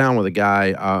sat down with a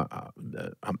guy,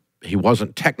 he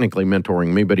wasn't technically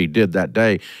mentoring me, but he did that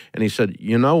day. And he said,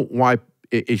 why?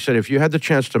 He said, if you had the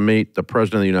chance to meet the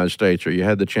President of the United States, or you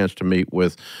had the chance to meet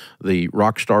with the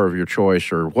rock star of your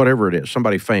choice, or whatever it is,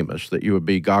 somebody famous that you would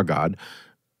be gaga,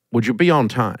 would you be on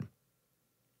time?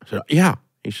 I said, yeah.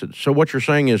 He said, so what you're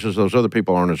saying is those other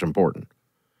people aren't as important.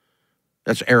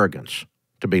 That's arrogance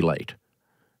to be late.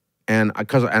 And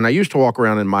I used to walk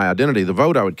around in my identity. The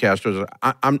vote I would cast was,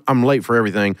 I'm late for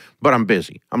everything, but I'm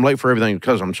busy. I'm late for everything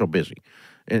because I'm so busy.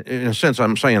 In a sense,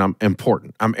 I'm saying I'm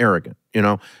important. I'm arrogant,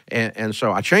 And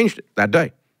so I changed it that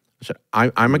day. I said,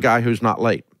 I'm a guy who's not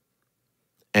late.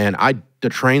 And the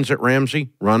trains at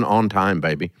Ramsey run on time,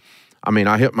 baby. I mean,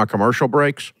 I hit my commercial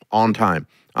breaks on time.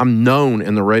 I'm known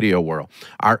in the radio world.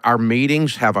 Our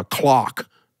meetings have a clock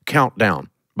countdown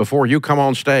before you come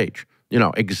on stage.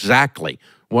 Exactly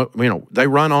what, they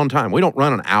run on time. We don't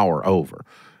run an hour over.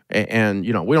 And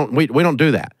we don't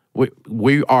do that.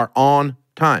 We are on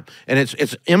time. And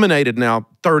it's emanated now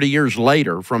 30 years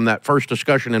later from that first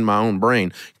discussion in my own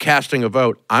brain, casting a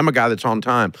vote. I'm a guy that's on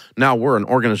time. Now we're an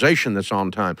organization that's on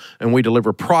time, and we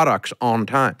deliver products on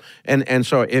time. And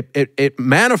so it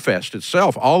manifests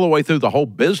itself all the way through the whole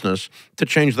business to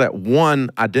change that one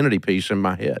identity piece in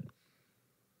my head.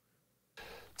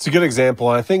 It's a good example.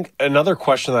 I think another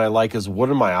question that I like is, what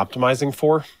am I optimizing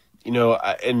for?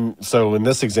 And so in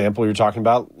this example you're talking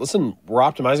about, listen, we're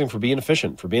optimizing for being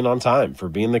efficient, for being on time, for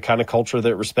being the kind of culture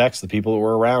that respects the people that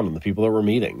we're around and the people that we're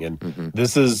meeting. And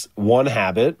this is one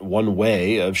habit, one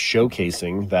way of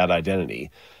showcasing that identity.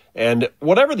 And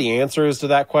whatever the answer is to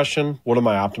that question, what am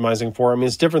I optimizing for? I mean,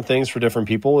 it's different things for different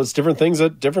people. It's different things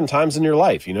at different times in your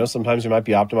life. Sometimes you might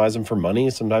be optimizing for money.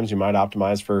 Sometimes you might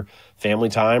optimize for family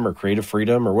time or creative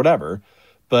freedom or whatever.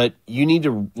 But you need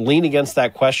to lean against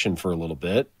that question for a little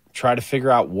bit. Try to figure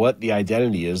out what the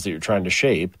identity is that you're trying to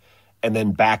shape, and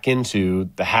then back into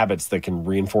the habits that can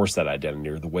reinforce that identity,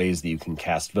 or the ways that you can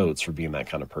cast votes for being that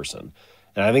kind of person.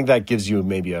 And I think that gives you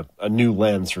maybe a new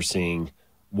lens for seeing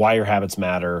why your habits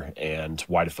matter and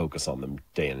why to focus on them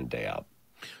day in and day out.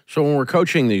 So when we're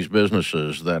coaching these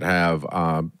businesses that have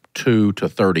 2 to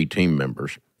 30 team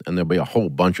members, and there'll be a whole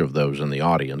bunch of those in the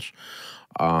audience,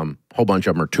 a whole bunch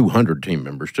of them are 200 team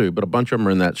members too, but a bunch of them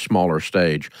are in that smaller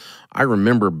stage. I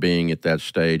remember being at that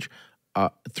stage.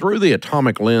 Through the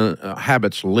Atomic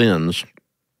Habits lens,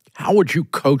 how would you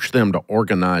coach them to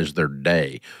organize their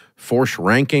day? Force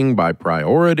ranking by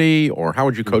priority, or how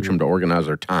would you coach them to organize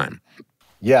their time?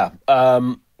 Yeah.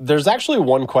 There's actually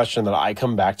one question that I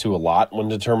come back to a lot when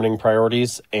determining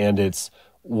priorities, and it's,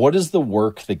 what is the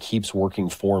work that keeps working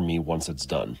for me once it's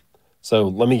done? So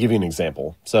let me give you an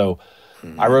example. So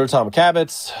I wrote Atomic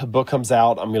Habits, a book comes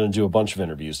out, I'm going to do a bunch of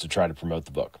interviews to try to promote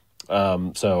the book.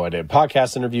 So I did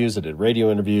podcast interviews, I did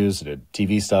radio interviews, I did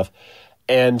TV stuff.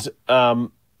 And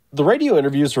the radio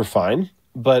interviews were fine,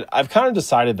 but I've kind of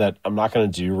decided that I'm not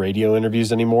going to do radio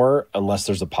interviews anymore unless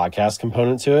there's a podcast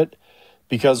component to it.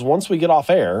 Because once we get off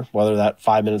air, whether that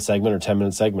 5-minute segment or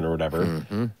 10-minute segment or whatever,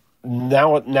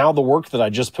 now the work that I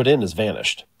just put in has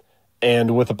vanished.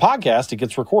 And with a podcast, it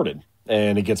gets recorded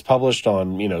and it gets published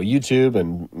on, YouTube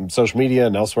and social media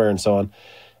and elsewhere and so on.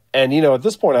 And, at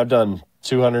this point, I've done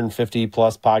 250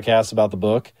 plus podcasts about the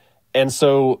book. And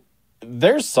so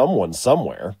there's someone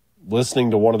somewhere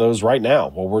listening to one of those right now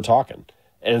while we're talking.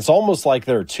 And it's almost like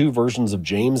there are two versions of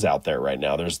James out there right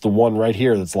now. There's the one right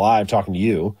here that's live talking to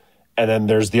you. And then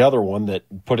there's the other one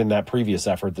that put in that previous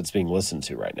effort that's being listened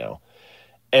to right now.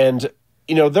 And,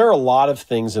 there are a lot of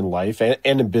things in life and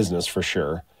in business for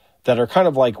sure that are kind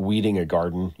of like weeding a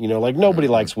garden. Like nobody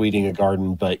likes weeding a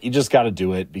garden, but you just got to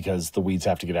do it because the weeds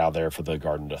have to get out there for the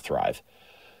garden to thrive.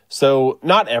 So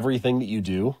not everything that you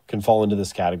do can fall into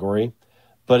this category,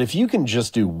 but if you can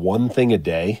just do one thing a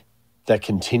day that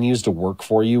continues to work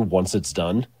for you once it's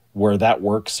done, where that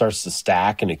work starts to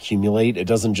stack and accumulate, it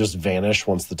doesn't just vanish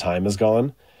once the time is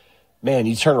gone. Man,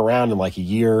 you turn around in like a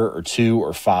year or 2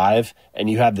 or 5, and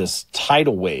you have this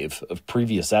tidal wave of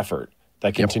previous effort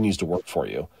that continues to work for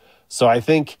you. So I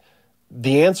think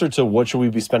the answer to what should we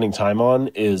be spending time on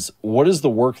is, what is the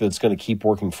work that's going to keep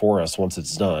working for us once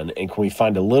it's done? And can we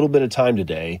find a little bit of time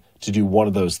today to do one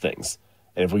of those things?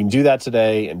 And if we can do that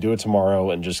today and do it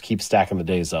tomorrow and just keep stacking the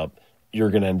days up,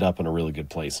 you're going to end up in a really good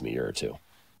place in a year or 2.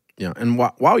 Yeah, and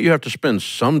while you have to spend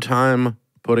some time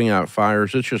putting out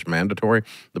fires, it's just mandatory.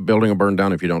 The building will burn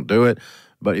down if you don't do it.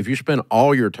 But if you spend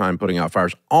all your time putting out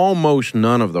fires, almost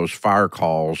none of those fire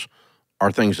calls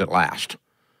are things that last.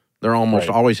 They're almost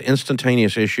always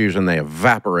instantaneous issues, and they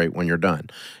evaporate when you're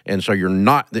done. And so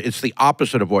it's the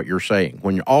opposite of what you're saying.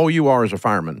 When all you are is a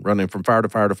fireman running from fire to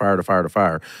fire to fire to fire to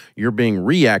fire, you're being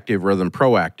reactive rather than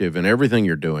proactive in everything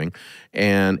you're doing.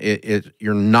 And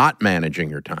you're not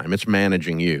managing your time. It's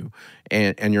managing you.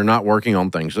 And you're not working on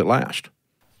things that last.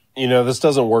 This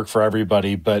doesn't work for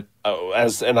everybody, but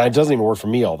and it doesn't even work for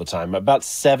me all the time. About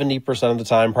 70% of the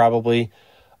time, probably,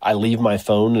 I leave my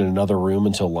phone in another room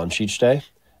until lunch each day.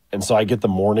 And so I get the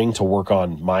morning to work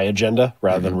on my agenda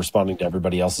rather than responding to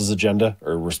everybody else's agenda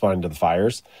or responding to the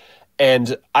fires.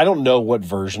 And I don't know what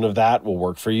version of that will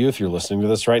work for you if you're listening to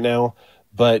this right now,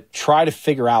 but try to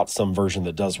figure out some version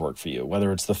that does work for you,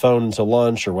 whether it's the phone until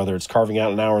lunch or whether it's carving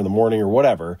out an hour in the morning or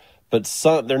whatever. But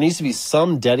there needs to be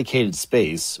some dedicated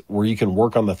space where you can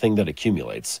work on the thing that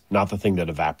accumulates, not the thing that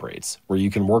evaporates, where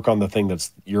you can work on the thing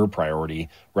that's your priority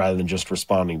rather than just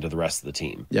responding to the rest of the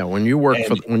team. Yeah, when you work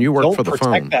for the phone, don't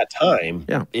protect that time.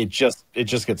 Yeah, it just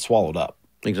gets swallowed up.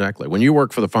 Exactly. When you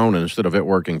work for the phone instead of it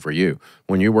working for you,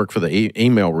 when you work for the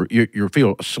email, you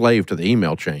feel a slave to the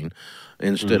email chain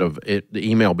instead of the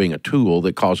email being a tool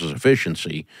that causes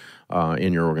efficiency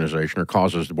in your organization or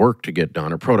causes work to get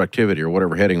done or productivity or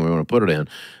whatever heading we want to put it in,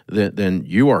 then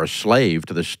you are a slave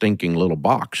to the stinking little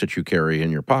box that you carry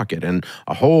in your pocket. And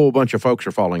a whole bunch of folks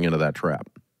are falling into that trap.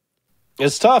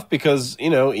 It's tough because,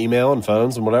 email and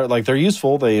phones and whatever, like they're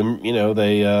useful. They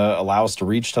allow us to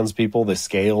reach tons of people. They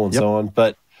scale and so on.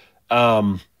 But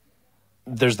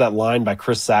there's that line by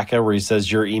Chris Sacca where he says,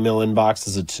 your email inbox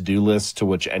is a to-do list to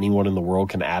which anyone in the world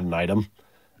can add an item.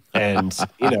 And,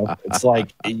 it's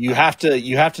like you have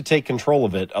to take control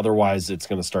of it. Otherwise, it's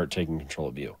going to start taking control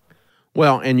of you.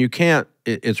 Well, and you can't,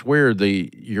 it's weird,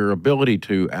 your ability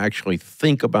to actually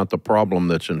think about the problem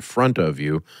that's in front of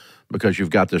you because you've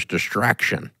got this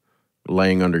distraction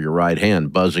laying under your right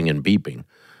hand, buzzing and beeping,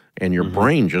 and your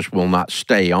brain just will not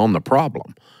stay on the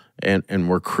problem. And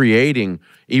we're creating,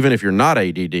 even if you're not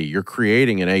ADD, you're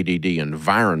creating an ADD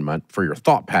environment for your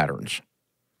thought patterns.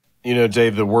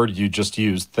 Dave, the word you just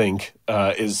used, think,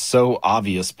 is so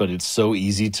obvious, but it's so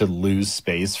easy to lose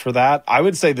space for that. I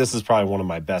would say this is probably one of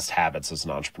my best habits as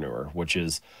an entrepreneur, which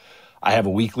is I have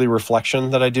a weekly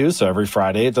reflection that I do. So every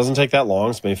Friday, it doesn't take that long.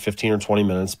 It's maybe 15 or 20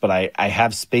 minutes, but I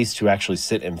have space to actually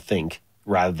sit and think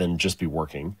rather than just be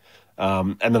working.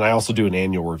 And then I also do an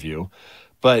annual review.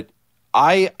 But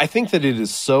I think that it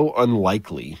is so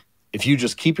unlikely if you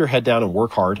just keep your head down and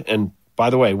work hard. And by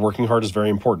the way, working hard is very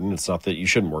important. It's not that you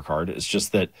shouldn't work hard. It's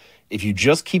just that if you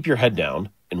just keep your head down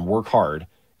and work hard,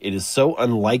 it is so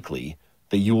unlikely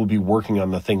that you will be working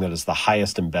on the thing that is the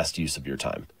highest and best use of your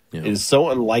time. Yeah. It is so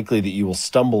unlikely that you will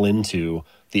stumble into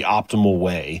the optimal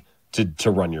way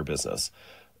to run your business.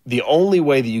 The only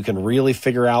way that you can really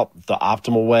figure out the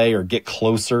optimal way or get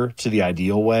closer to the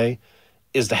ideal way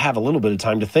is to have a little bit of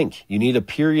time to think. You need a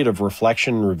period of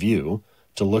reflection and review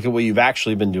to look at what you've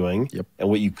actually been doing and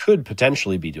what you could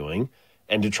potentially be doing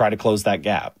and to try to close that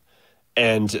gap.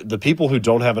 And the people who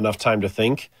don't have enough time to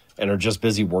think and are just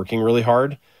busy working really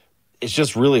hard, it's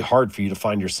just really hard for you to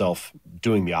find yourself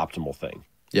doing the optimal thing.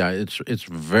 Yeah, it's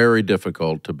very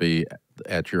difficult to be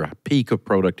at your peak of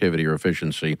productivity or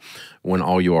efficiency when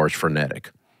all you are is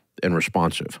frenetic and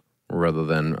responsive rather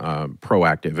than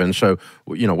proactive. And so,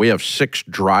 we have 6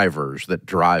 drivers that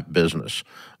drive business.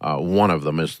 One of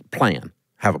them is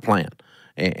have a plan,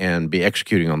 and be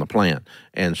executing on the plan.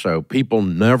 And so people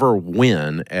never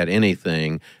win at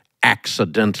anything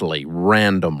accidentally,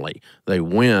 randomly. They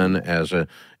win as a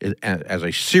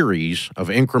series of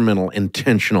incremental,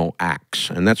 intentional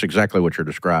acts, and that's exactly what you're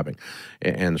describing.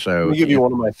 And so, let me give you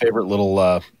one of my favorite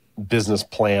little business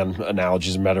plan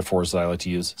analogies and metaphors that I like to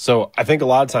use. So I think a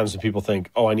lot of times when people think,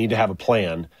 "Oh, I need to have a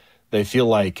plan," they feel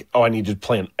like, "Oh, I need to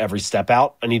plan every step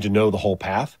out. I need to know the whole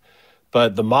path."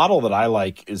 But the model that I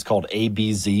like is called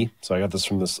ABZ. So I got this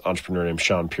from this entrepreneur named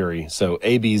Sean Puri. So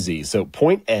ABZ. So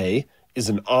point A is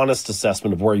an honest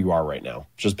assessment of where you are right now.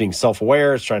 Just being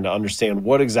self-aware. It's trying to understand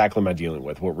what exactly am I dealing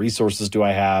with? What resources do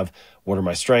I have? What are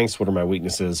my strengths? What are my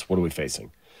weaknesses? What are we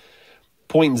facing?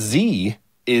 Point Z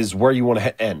is where you want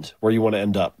to end, where you want to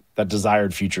end up, that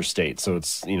desired future state. So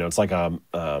it's, it's like a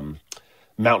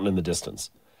mountain in the distance.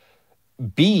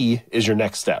 B is your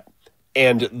next step.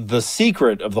 And the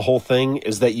secret of the whole thing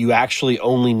is that you actually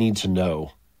only need to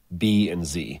know B and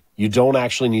Z. You don't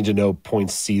actually need to know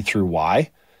points C through Y,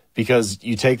 because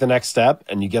you take the next step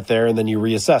and you get there and then you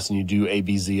reassess and you do A,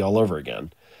 B, Z all over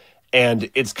again. And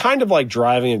it's kind of like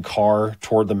driving a car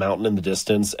toward the mountain in the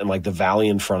distance, and like the valley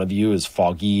in front of you is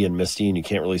foggy and misty and you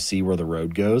can't really see where the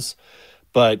road goes,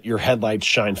 but your headlights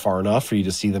shine far enough for you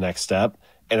to see the next step.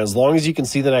 And as long as you can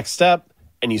see the next step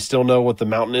and you still know what the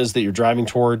mountain is that you're driving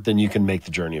toward, then you can make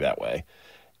the journey that way.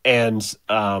 And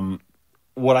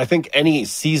what I think any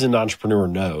seasoned entrepreneur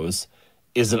knows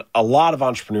is that a lot of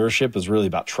entrepreneurship is really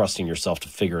about trusting yourself to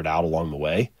figure it out along the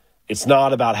way. It's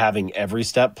not about having every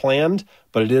step planned,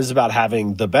 but it is about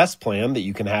having the best plan that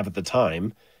you can have at the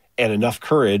time and enough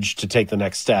courage to take the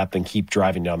next step and keep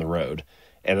driving down the road.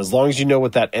 And as long as you know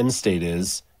what that end state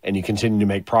is and you continue to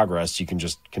make progress, you can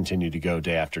just continue to go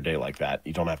day after day like that.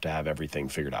 You don't have to have everything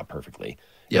figured out perfectly.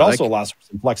 Yeah, it also allows for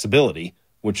some flexibility,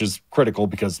 which is critical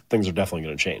because things are definitely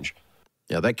going to change.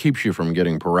 Yeah, that keeps you from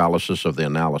getting paralysis of the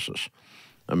analysis.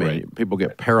 I mean, people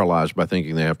get paralyzed by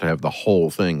thinking they have to have the whole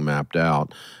thing mapped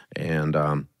out, and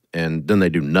then they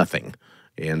do nothing.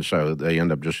 And so they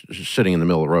end up just sitting in the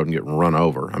middle of the road and getting run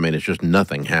over. I mean, it's just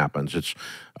nothing happens. It's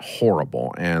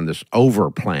horrible. And this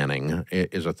over-planning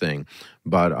is a thing.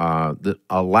 But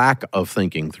a lack of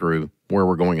thinking through where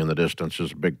we're going in the distance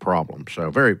is a big problem.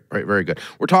 So very, very, very good.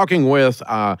 We're talking with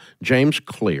James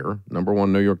Clear,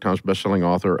 #1 New York Times bestselling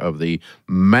author of the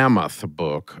mammoth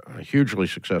book, hugely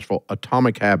successful,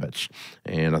 Atomic Habits.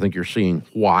 And I think you're seeing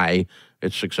why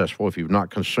it's successful. If you've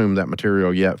not consumed that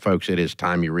material yet, folks, it is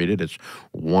time you read it. It's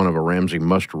one of a Ramsey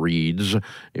must-reads.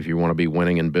 If you want to be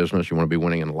winning in business, you want to be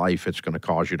winning in life, it's going to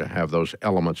cause you to have those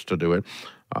elements to do it.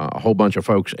 A whole bunch of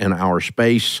folks in our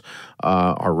space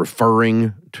are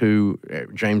referring to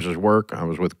James's work. I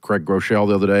was with Craig Groeschel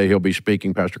the other day. He'll be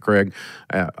speaking, Pastor Craig,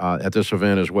 at this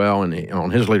event as well. And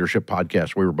on his leadership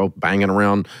podcast, we were both banging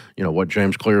around, what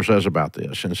James Clear says about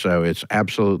this. And so it's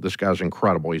absolute. This guy's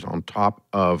incredible. He's on top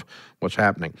of what's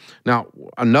happening. Now,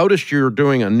 I noticed you're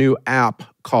doing a new app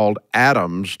called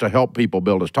Atoms to help people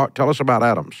build this. Tell us about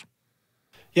Atoms.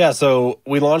 Yeah, so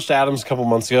we launched Atoms a couple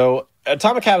months ago.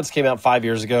 Atomic Habits came out 5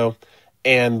 years ago,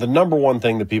 and the #1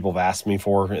 thing that people have asked me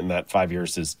for in that 5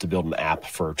 years is to build an app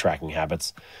for tracking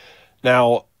habits.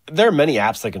 Now, there are many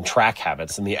apps that can track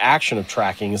habits, and the action of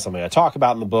tracking is something I talk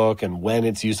about in the book and when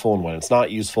it's useful and when it's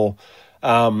not useful.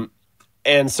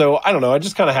 And so, I don't know, I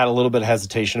just kind of had a little bit of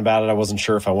hesitation about it. I wasn't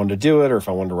sure if I wanted to do it or if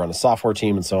I wanted to run a software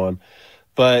team and so on.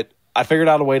 But I figured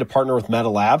out a way to partner with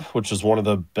MetaLab, which is one of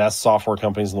the best software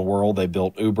companies in the world. They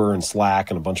built Uber and Slack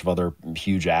and a bunch of other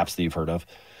huge apps that you've heard of.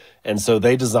 And so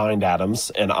they designed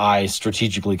Atoms, and I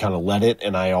strategically kind of led it,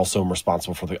 and I also am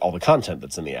responsible for all the content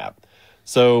that's in the app.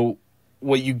 So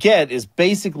what you get is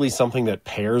basically something that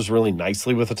pairs really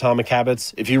nicely with Atomic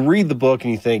Habits. If you read the book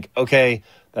and you think, okay,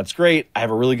 that's great, I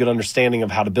have a really good understanding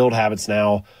of how to build habits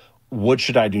now, what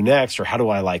should I do next, or how do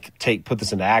I put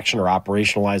this into action or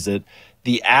operationalize it?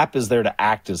 The app is there to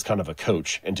act as kind of a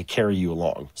coach and to carry you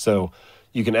along. So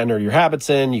you can enter your habits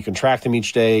in, you can track them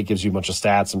each day, it gives you a bunch of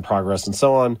stats and progress and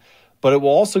so on. But it will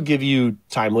also give you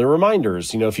timely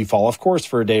reminders. If you fall off course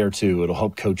for a day or two, it'll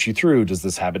help coach you through. Does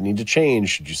this habit need to change?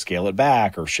 Should you scale it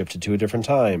back or shift it to a different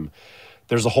time?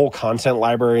 There's a whole content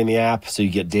library in the app. So you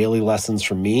get daily lessons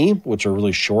from me, which are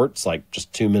really short. It's like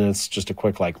just 2 minutes, just a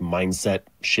quick mindset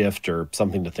shift or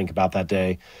something to think about that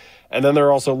day. And then there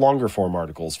are also longer form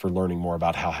articles for learning more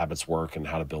about how habits work and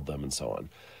how to build them and so on.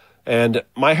 And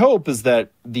my hope is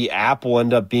that the app will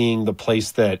end up being the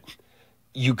place that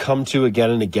you come to again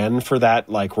and again for that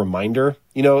reminder.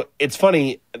 It's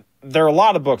funny. There are a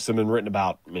lot of books that have been written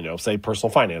about, say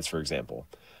personal finance, for example.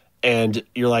 And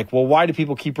you're like, well, why do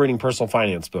people keep reading personal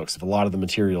finance books if a lot of the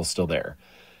material is still there?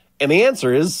 And the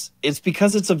answer is, it's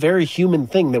because it's a very human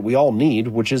thing that we all need,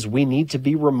 which is we need to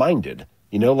be reminded.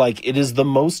 It is the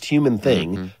most human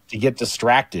thing to get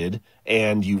distracted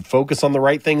and you focus on the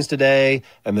right things today.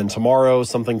 And then tomorrow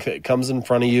something comes in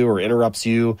front of you or interrupts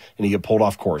you and you get pulled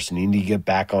off course and you need to get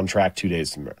back on track 2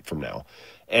 days from now.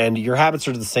 And your habits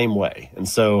are the same way. And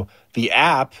so the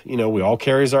app, we all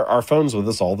carry our phones with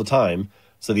us all the time.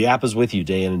 So the app is with you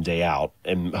day in and day out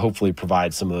and hopefully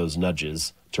provides some of those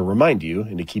nudges to remind you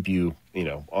and to keep you,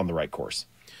 on the right course.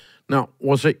 Not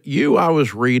it you I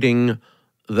was reading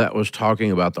that was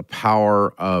talking about the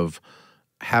power of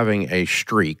having a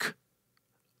streak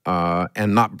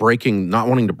and not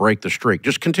wanting to break the streak,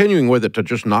 just continuing with it to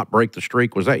just not break the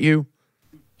streak? Was that you?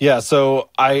 Yeah, so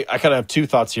I kind of have two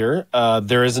thoughts here.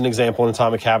 There is an example in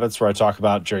Atomic Habits where I talk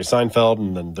about Jerry Seinfeld,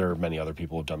 and then there are many other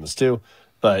people who have done this too.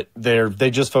 But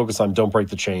they just focus on don't break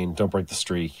the chain, don't break the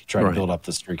streak, try to build up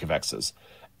the streak of X's.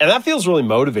 And that feels really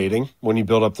motivating when you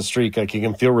build up the streak. It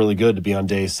can feel really good to be on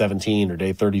day 17 or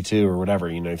day 32 or whatever.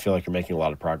 You feel like you're making a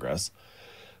lot of progress.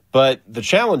 But the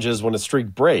challenge is when a streak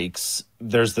breaks,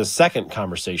 there's this second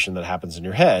conversation that happens in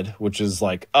your head, which is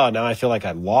oh, now I feel like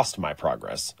I lost my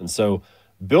progress. And so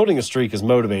building a streak is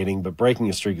motivating, but breaking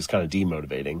a streak is kind of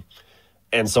demotivating.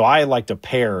 And so I like to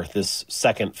pair this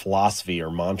second philosophy or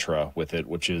mantra with it,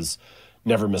 which is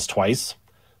never miss twice.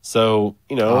 So,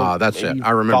 that's it. I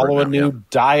remember. Follow a new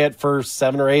diet for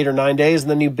 7 or 8 or 9 days,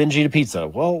 and then you binge eat a pizza.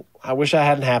 Well, I wish that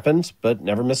hadn't happened, but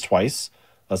never miss twice.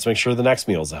 Let's make sure the next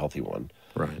meal is a healthy one.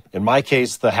 Right. In my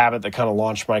case, the habit that kind of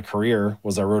launched my career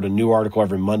was I wrote a new article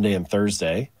every Monday and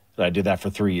Thursday, and I did that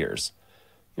for 3 years.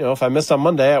 If I missed on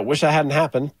Monday, I wish that hadn't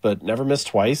happened, but never miss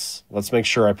twice. Let's make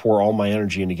sure I pour all my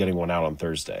energy into getting one out on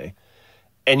Thursday.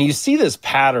 And you see this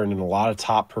pattern in a lot of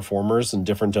top performers in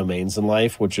different domains in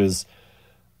life, which is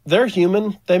they're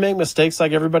human. They make mistakes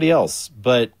like everybody else,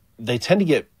 but they tend to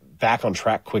get back on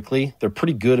track quickly. They're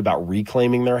pretty good about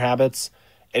reclaiming their habits.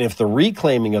 And if the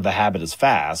reclaiming of the habit is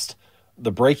fast,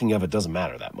 the breaking of it doesn't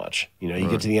matter that much. You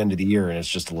get to the end of the year and it's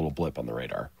just a little blip on the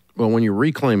radar. Well, when you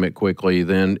reclaim it quickly,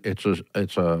 then it's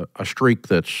a streak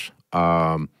that's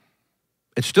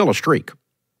it's still a streak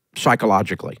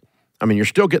psychologically. I mean, you're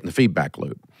still getting the feedback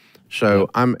loop. So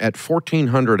I'm at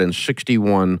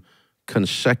 1,461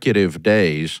 consecutive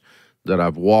days that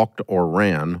I've walked or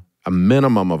ran a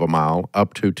minimum of a mile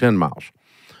up to 10 miles.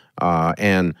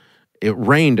 And it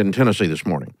rained in Tennessee this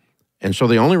morning. And so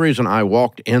the only reason I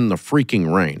walked in the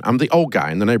freaking rain, I'm the old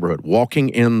guy in the neighborhood walking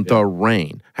in the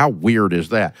rain. How weird is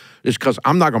that? Is because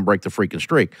I'm not going to break the freaking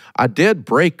streak. I did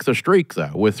break the streak,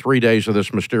 though, with 3 days of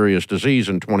this mysterious disease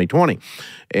in 2020,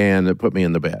 and it put me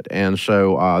in the bed. And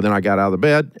so then I got out of the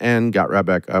bed and got right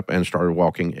back up and started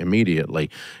walking immediately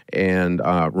and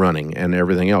running, and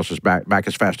everything else is back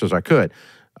as fast as I could.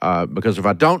 Because if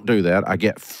I don't do that, I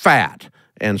get fat.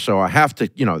 And so I have to,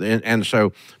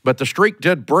 but the streak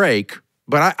did break,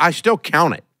 but I still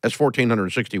count it as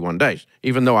 1,461 days,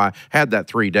 even though I had that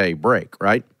 3-day break,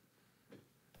 right?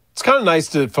 It's kind of nice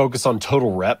to focus on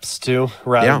total reps too,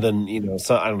 rather than,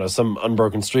 some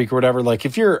unbroken streak or whatever.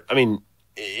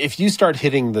 If you start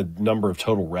hitting the number of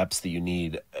total reps that you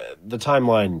need, the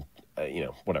timeline,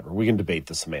 whatever. We can debate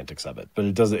the semantics of it, but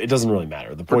it doesn't really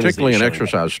matter. The point particularly in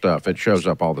exercise stuff, it shows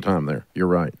up all the time there. You're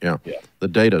right. Yeah. The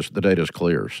data's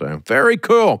clear. So very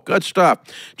cool. Good stuff.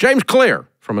 James Clear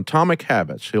from Atomic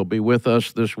Habits. He'll be with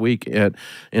us this week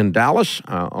in Dallas,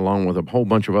 along with a whole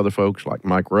bunch of other folks like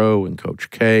Mike Rowe and Coach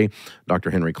K,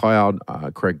 Dr. Henry Cloud,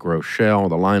 Craig Groeschel.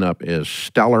 The lineup is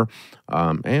stellar,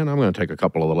 and I'm going to take a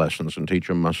couple of the lessons and teach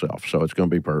them myself. So it's going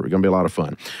to be perfect. It's going to be a lot of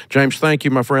fun. James, thank you,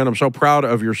 my friend. I'm so proud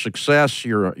of your success.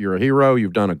 You're a hero.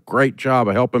 You've done a great job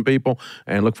of helping people,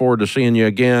 and look forward to seeing you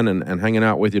again and hanging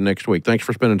out with you next week. Thanks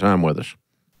for spending time with us.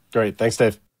 Great. Thanks,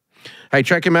 Dave. Hey,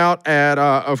 check him out at,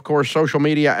 of course, social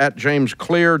media at James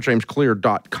Clear,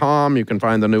 jamesclear.com. You can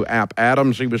find the new app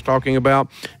Adams he was talking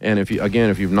about. And if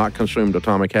you've not consumed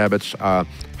Atomic Habits,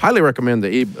 highly recommend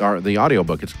the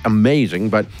audiobook. It's amazing,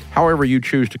 but however you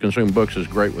choose to consume books is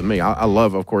great with me. I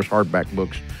love, of course, hardback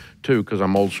books too, because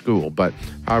I'm old school. But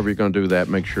however you're going to do that,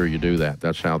 make sure you do that.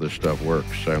 That's how this stuff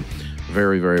works. So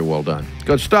very, very well done.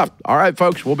 Good stuff. All right,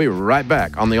 folks, we'll be right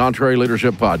back on the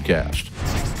EntreLeadership Podcast.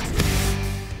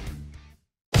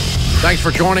 Thanks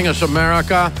for joining us,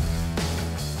 America.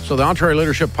 So the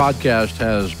EntreLeadership Podcast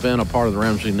has been a part of the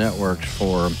Ramsey Network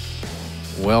for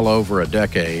well over a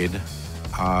decade.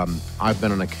 I've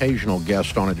been an occasional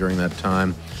guest on it during that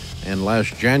time. And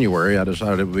last January, I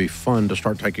decided it would be fun to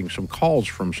start taking some calls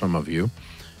from some of you.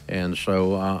 And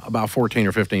so about 14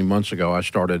 or 15 months ago, I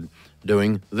started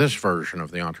doing this version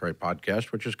of the Entre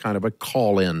Podcast, which is kind of a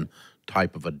call-in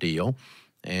type of a deal.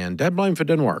 And dead blame if it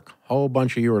didn't work. A whole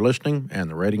bunch of you are listening, and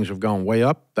the ratings have gone way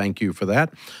up. Thank you for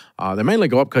that. They mainly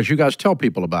go up because you guys tell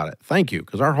people about it. Thank you,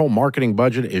 because our whole marketing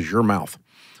budget is your mouth.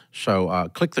 So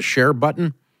click the share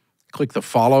button, click the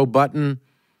follow button,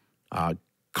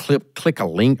 click a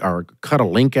link or cut a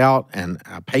link out and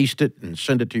paste it and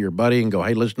send it to your buddy and go,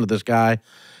 hey, listen to this guy,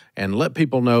 and let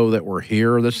people know that we're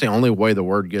here. That's the only way the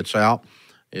word gets out.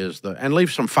 And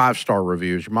leave some 5-star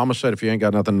reviews. Your mama said if you ain't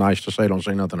got nothing nice to say, don't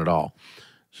say nothing at all.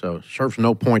 So it serves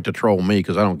no point to troll me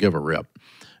because I don't give a rip.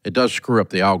 It does screw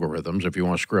up the algorithms. If you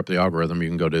want to screw up the algorithm, you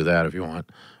can go do that if you want.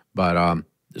 But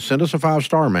send us a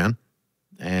 5-star, man.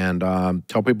 And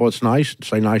tell people it's nice.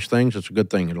 Say nice things. It's a good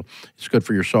thing. It's good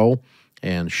for your soul.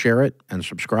 And share it and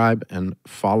subscribe and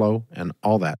follow and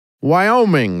all that.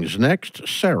 Wyoming's next.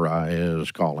 Sarah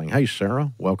is calling. Hey,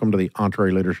 Sarah. Welcome to the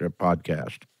EntreLeadership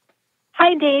Podcast.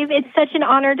 Hi, Dave. It's such an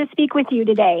honor to speak with you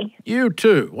today. You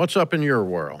too. What's up in your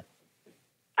world?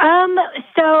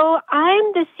 So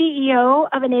I'm the CEO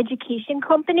of an education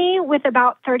company with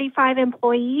about 35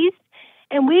 employees,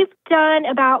 and we've done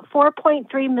about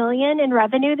 $4.3 million in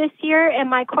revenue this year. And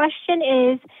my question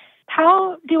is,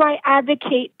 how do I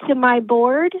advocate to my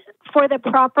board for the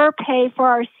proper pay for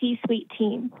our C-suite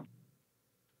team?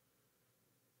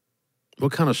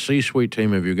 What kind of C-suite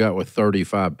team have you got with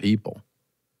 35 people?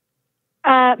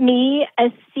 Me, a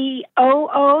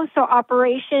COO, so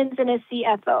operations, and a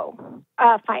CFO,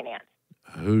 finance.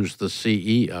 Who's the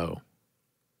CEO?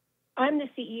 I'm the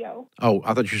CEO. Oh,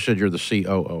 I thought you said you're the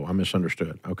COO. I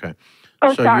misunderstood. Okay.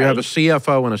 Oh, so sorry. You have a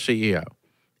CFO and a CEO,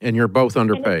 and you're both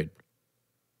underpaid.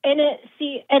 And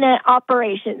an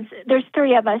operations. There's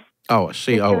 3 of us. Oh, a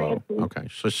COO. Okay.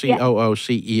 So COO,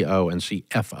 CEO, and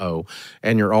CFO,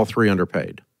 and you're all 3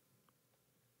 underpaid.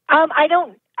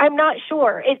 I'm not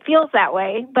sure. It feels that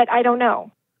way, but I don't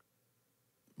know.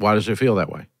 Why does it feel that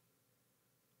way?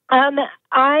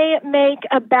 I make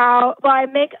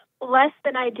less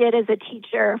than I did as a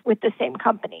teacher with the same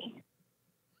company.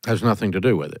 Has nothing to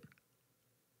do with it.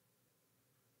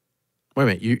 Wait a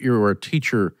minute. You were a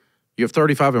teacher. You have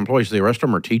 35 employees. The rest of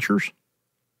them are teachers?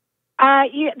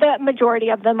 The majority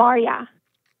of them are, yeah.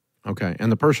 Okay.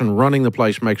 And the person running the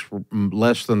place makes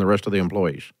less than the rest of the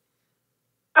employees?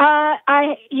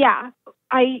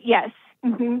 Yes.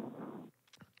 Mm-hmm.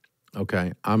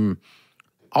 Okay. I'm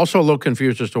also a little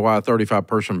confused as to why a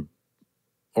 35-person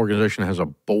organization has a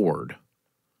board.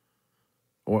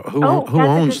 Who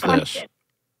owns this?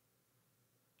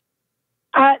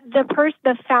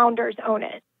 The founders own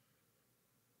it.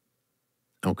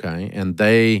 Okay. And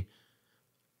they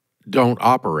don't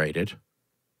operate it.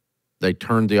 They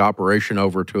turned the operation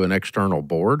over to an external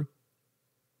board?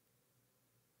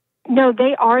 No,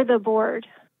 they are the board.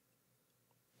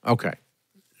 Okay.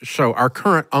 So our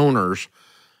current owners,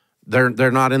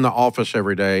 they're not in the office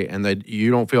every day, and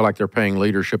you don't feel like they're paying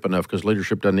leadership enough because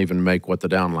leadership doesn't even make what the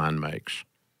downline makes.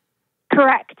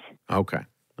 Correct. Okay.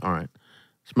 All right.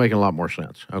 It's making a lot more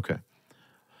sense. Okay.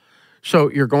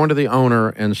 So you're going to the owner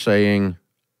and saying,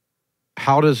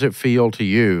 how does it feel to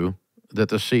you that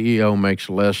the CEO makes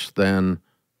less than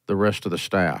the rest of the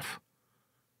staff?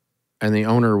 And the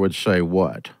owner would say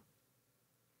what?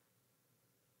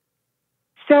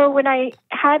 So when I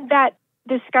had that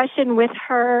discussion with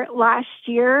her last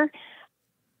year,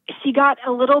 she got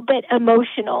a little bit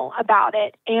emotional about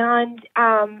it. And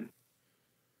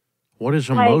What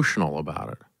is emotional about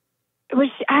it? It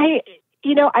was, I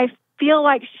feel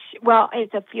like,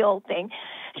 it's a feel thing.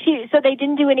 So they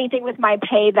didn't do anything with my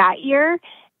pay that year.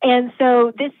 And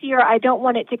so this year, I don't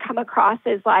want it to come across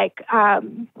as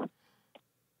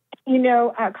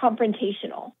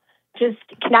confrontational. Just,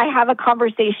 can I have a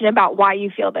conversation about why you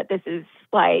feel that this is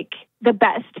like the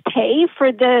best pay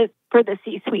for the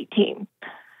C-suite team?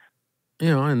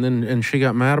 And she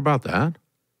got mad about that?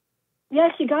 Yeah,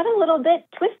 she got a little bit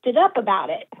twisted up about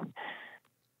it.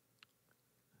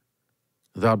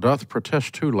 Thou doth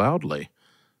protest too loudly.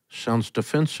 Sounds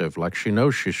defensive, like she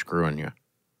knows she's screwing you.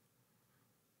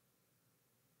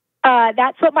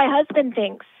 That's what my husband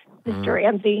thinks, Mr.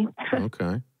 Ramsey.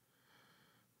 Okay.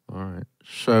 All right.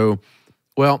 So,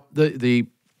 well, there's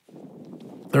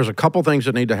a couple things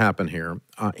that need to happen here.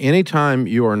 Anytime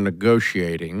you are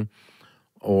negotiating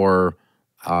or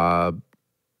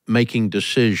making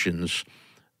decisions,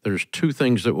 there's two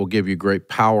things that will give you great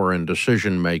power in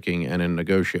decision-making and in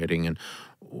negotiating, and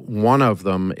one of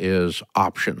them is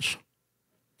options.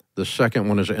 The second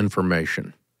one is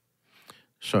information.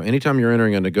 So anytime you're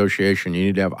entering a negotiation, you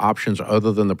need to have options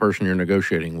other than the person you're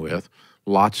negotiating with,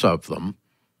 lots of them,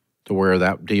 to where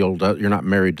that deal, you're not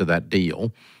married to that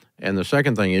deal. And the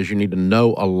second thing is you need to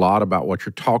know a lot about what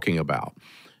you're talking about.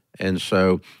 And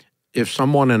so if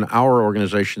someone in our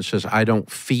organization says, I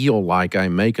don't feel like I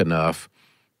make enough,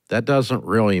 that doesn't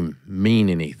really mean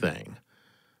anything.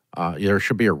 There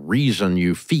should be a reason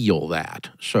you feel that.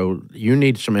 So you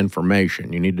need some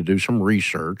information. You need to do some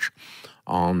research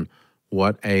on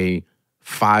what a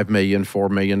 $5 million, $4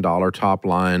 million top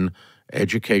line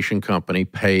education company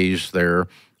pays their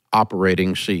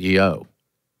operating CEO.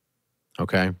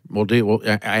 Okay,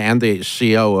 and the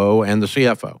COO and the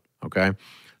CFO. Okay,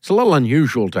 it's a little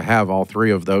unusual to have all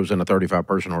three of those in a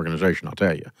 35-person organization, I'll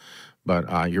tell you.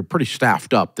 But you're pretty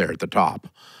staffed up there at the top.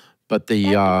 But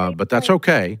that's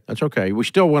okay. That's okay. We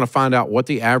still want to find out what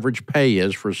the average pay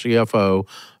is for a CFO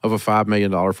of a $5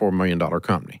 million, $4 million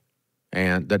company,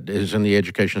 and that is in the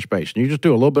education space. And you just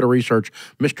do a little bit of research.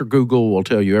 Mr. Google will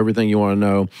tell you everything you want to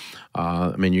know.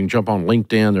 You can jump on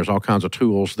LinkedIn. There's all kinds of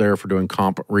tools there for doing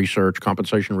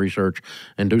compensation research,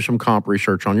 and do some comp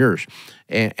research on yours.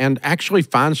 And actually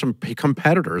find some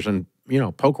competitors and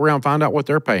poke around, find out what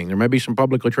they're paying. There may be some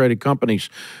publicly traded companies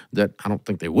that I don't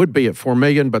think they would be at $4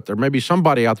 million, but there may be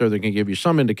somebody out there that can give you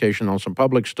some indication on some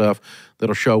public stuff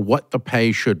that'll show what the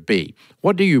pay should be.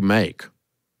 What do you make?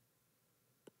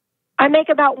 I make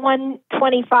about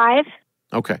 $125.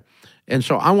 Okay. And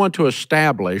so I want to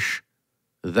establish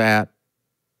that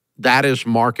is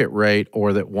market rate,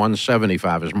 or that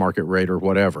 $175 is market rate, or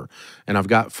whatever. And I've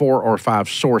got 4 or 5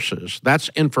 sources. That's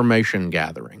information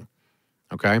gathering.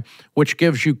 Okay, which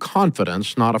gives you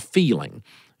confidence, not a feeling.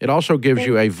 It also gives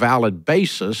you a valid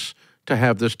basis to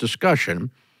have this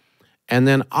discussion. And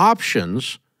then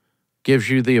options gives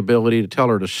you the ability to tell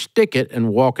her to stick it and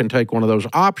walk and take one of those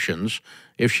options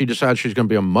if she decides she's going to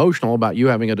be emotional about you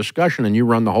having a discussion and you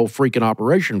run the whole freaking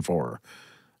operation for her.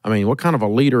 I mean, what kind of a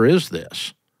leader is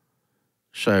this?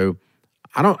 So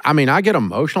I get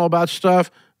emotional about stuff,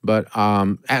 but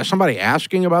somebody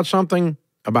asking about something,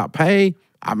 about pay,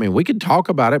 we could talk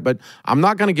about it, but I'm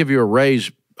not going to give you a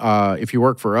raise if you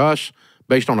work for us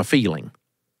based on a feeling.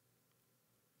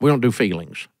 We don't do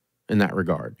feelings in that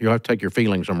regard. You'll have to take your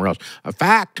feelings somewhere else. A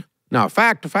fact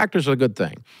is a good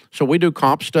thing. So we do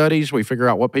comp studies. We figure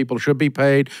out what people should be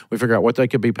paid. We figure out what they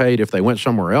could be paid if they went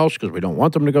somewhere else, because we don't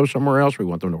want them to go somewhere else. We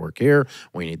want them to work here.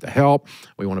 We need the help.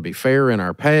 We want to be fair in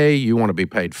our pay. You want to be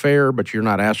paid fair, but you're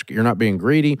not being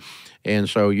greedy. And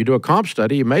so you do a comp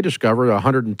study, you may discover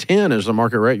 110 is the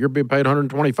market rate. You're being paid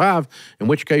 125, in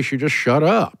which case you just shut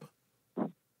up.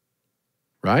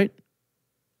 Right?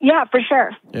 Yeah, for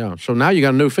sure. Yeah. So now you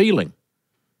got a new feeling.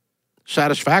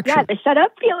 Satisfaction. Yeah, the shut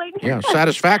up feeling. Yeah,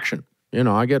 satisfaction.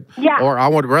 I get, yeah. Or I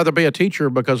would rather be a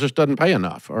teacher because this doesn't pay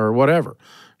enough, or whatever.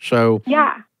 So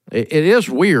yeah, it is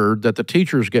weird that the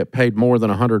teachers get paid more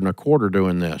than $125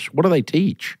 doing this. What do they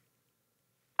teach?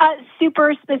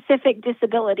 Super specific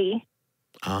disability.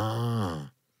 Ah,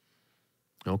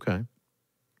 okay.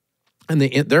 And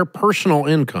their personal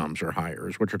incomes are higher,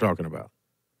 is what you're talking about.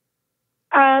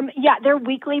 Yeah, their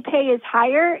weekly pay is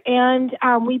higher, and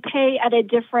we pay at a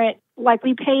different,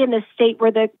 we pay in the state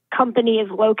where the company is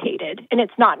located, and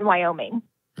it's not in Wyoming.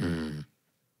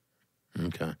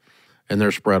 Okay. And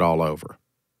they're spread all over.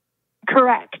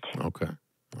 Correct. Okay.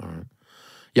 All right.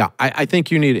 Yeah, I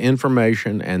think you need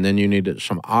information, and then you need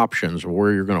some options of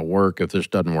where you're going to work if this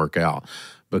doesn't work out,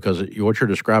 because what you're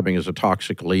describing is a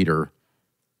toxic leader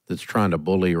that's trying to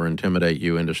bully or intimidate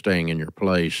you into staying in your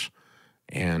place.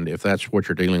 And if that's what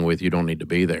you're dealing with, you don't need to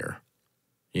be there.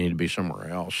 you need to be somewhere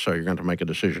else. So you're going to make a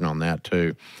decision on that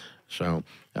too. So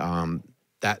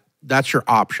that's your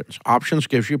options. Options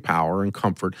gives you power and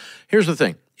comfort. Here's the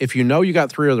thing. If you know you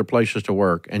got 3 other places to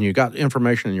work and you got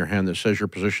information in your hand that says your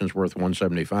position's worth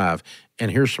 $175, and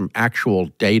here's some actual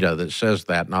data that says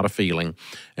that, not a feeling,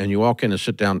 and you walk in and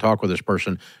sit down and talk with this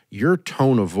person, your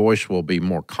tone of voice will be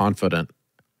more confident.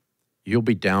 You'll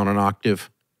be down an octave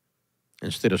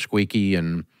instead of squeaky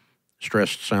and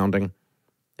stressed sounding,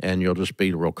 and you'll just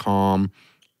be real calm.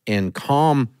 And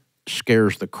calm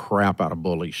scares the crap out of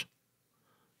bullies.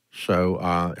 So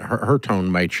her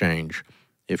tone may change.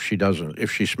 If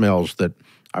she smells that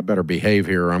I better behave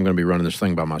here or I'm going to be running this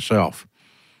thing by myself.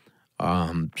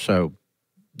 So,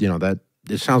 that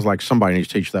it sounds like somebody needs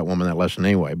to teach that woman that lesson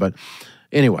anyway. But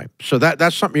anyway, so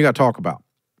that's something you got to talk about.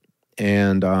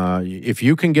 And if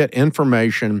you can get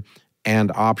information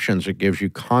and options, it gives you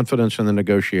confidence in the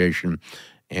negotiation.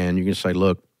 And you can say,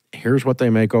 look, here's what they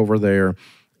make over there.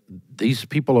 These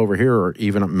people over here are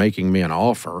even making me an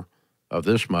offer of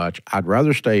this much. I'd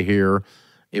rather stay here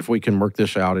if we can work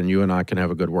this out and you and I can have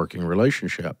a good working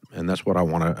relationship. And that's what I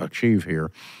want to achieve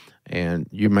here. And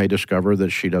you may discover that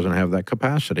she doesn't have that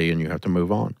capacity and you have to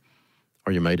move on.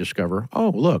 Or you may discover, oh,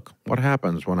 look, what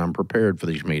happens when I'm prepared for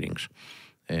these meetings?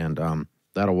 And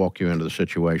that'll walk you into the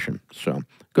situation. So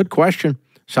good question.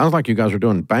 Sounds like you guys are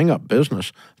doing bang-up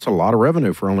business. It's a lot of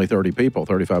revenue for only 30 people,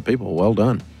 35 people. Well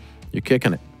done. You're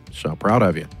kicking it. So proud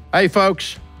of you. Hey,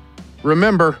 folks,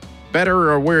 remember,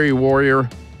 better a weary warrior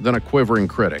than a quivering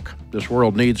critic. This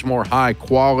world needs more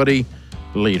high-quality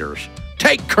leaders.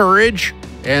 Take courage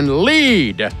and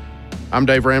lead. I'm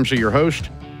Dave Ramsey, your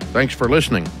host. Thanks for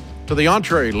listening to the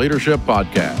EntreLeadership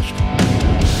Podcast.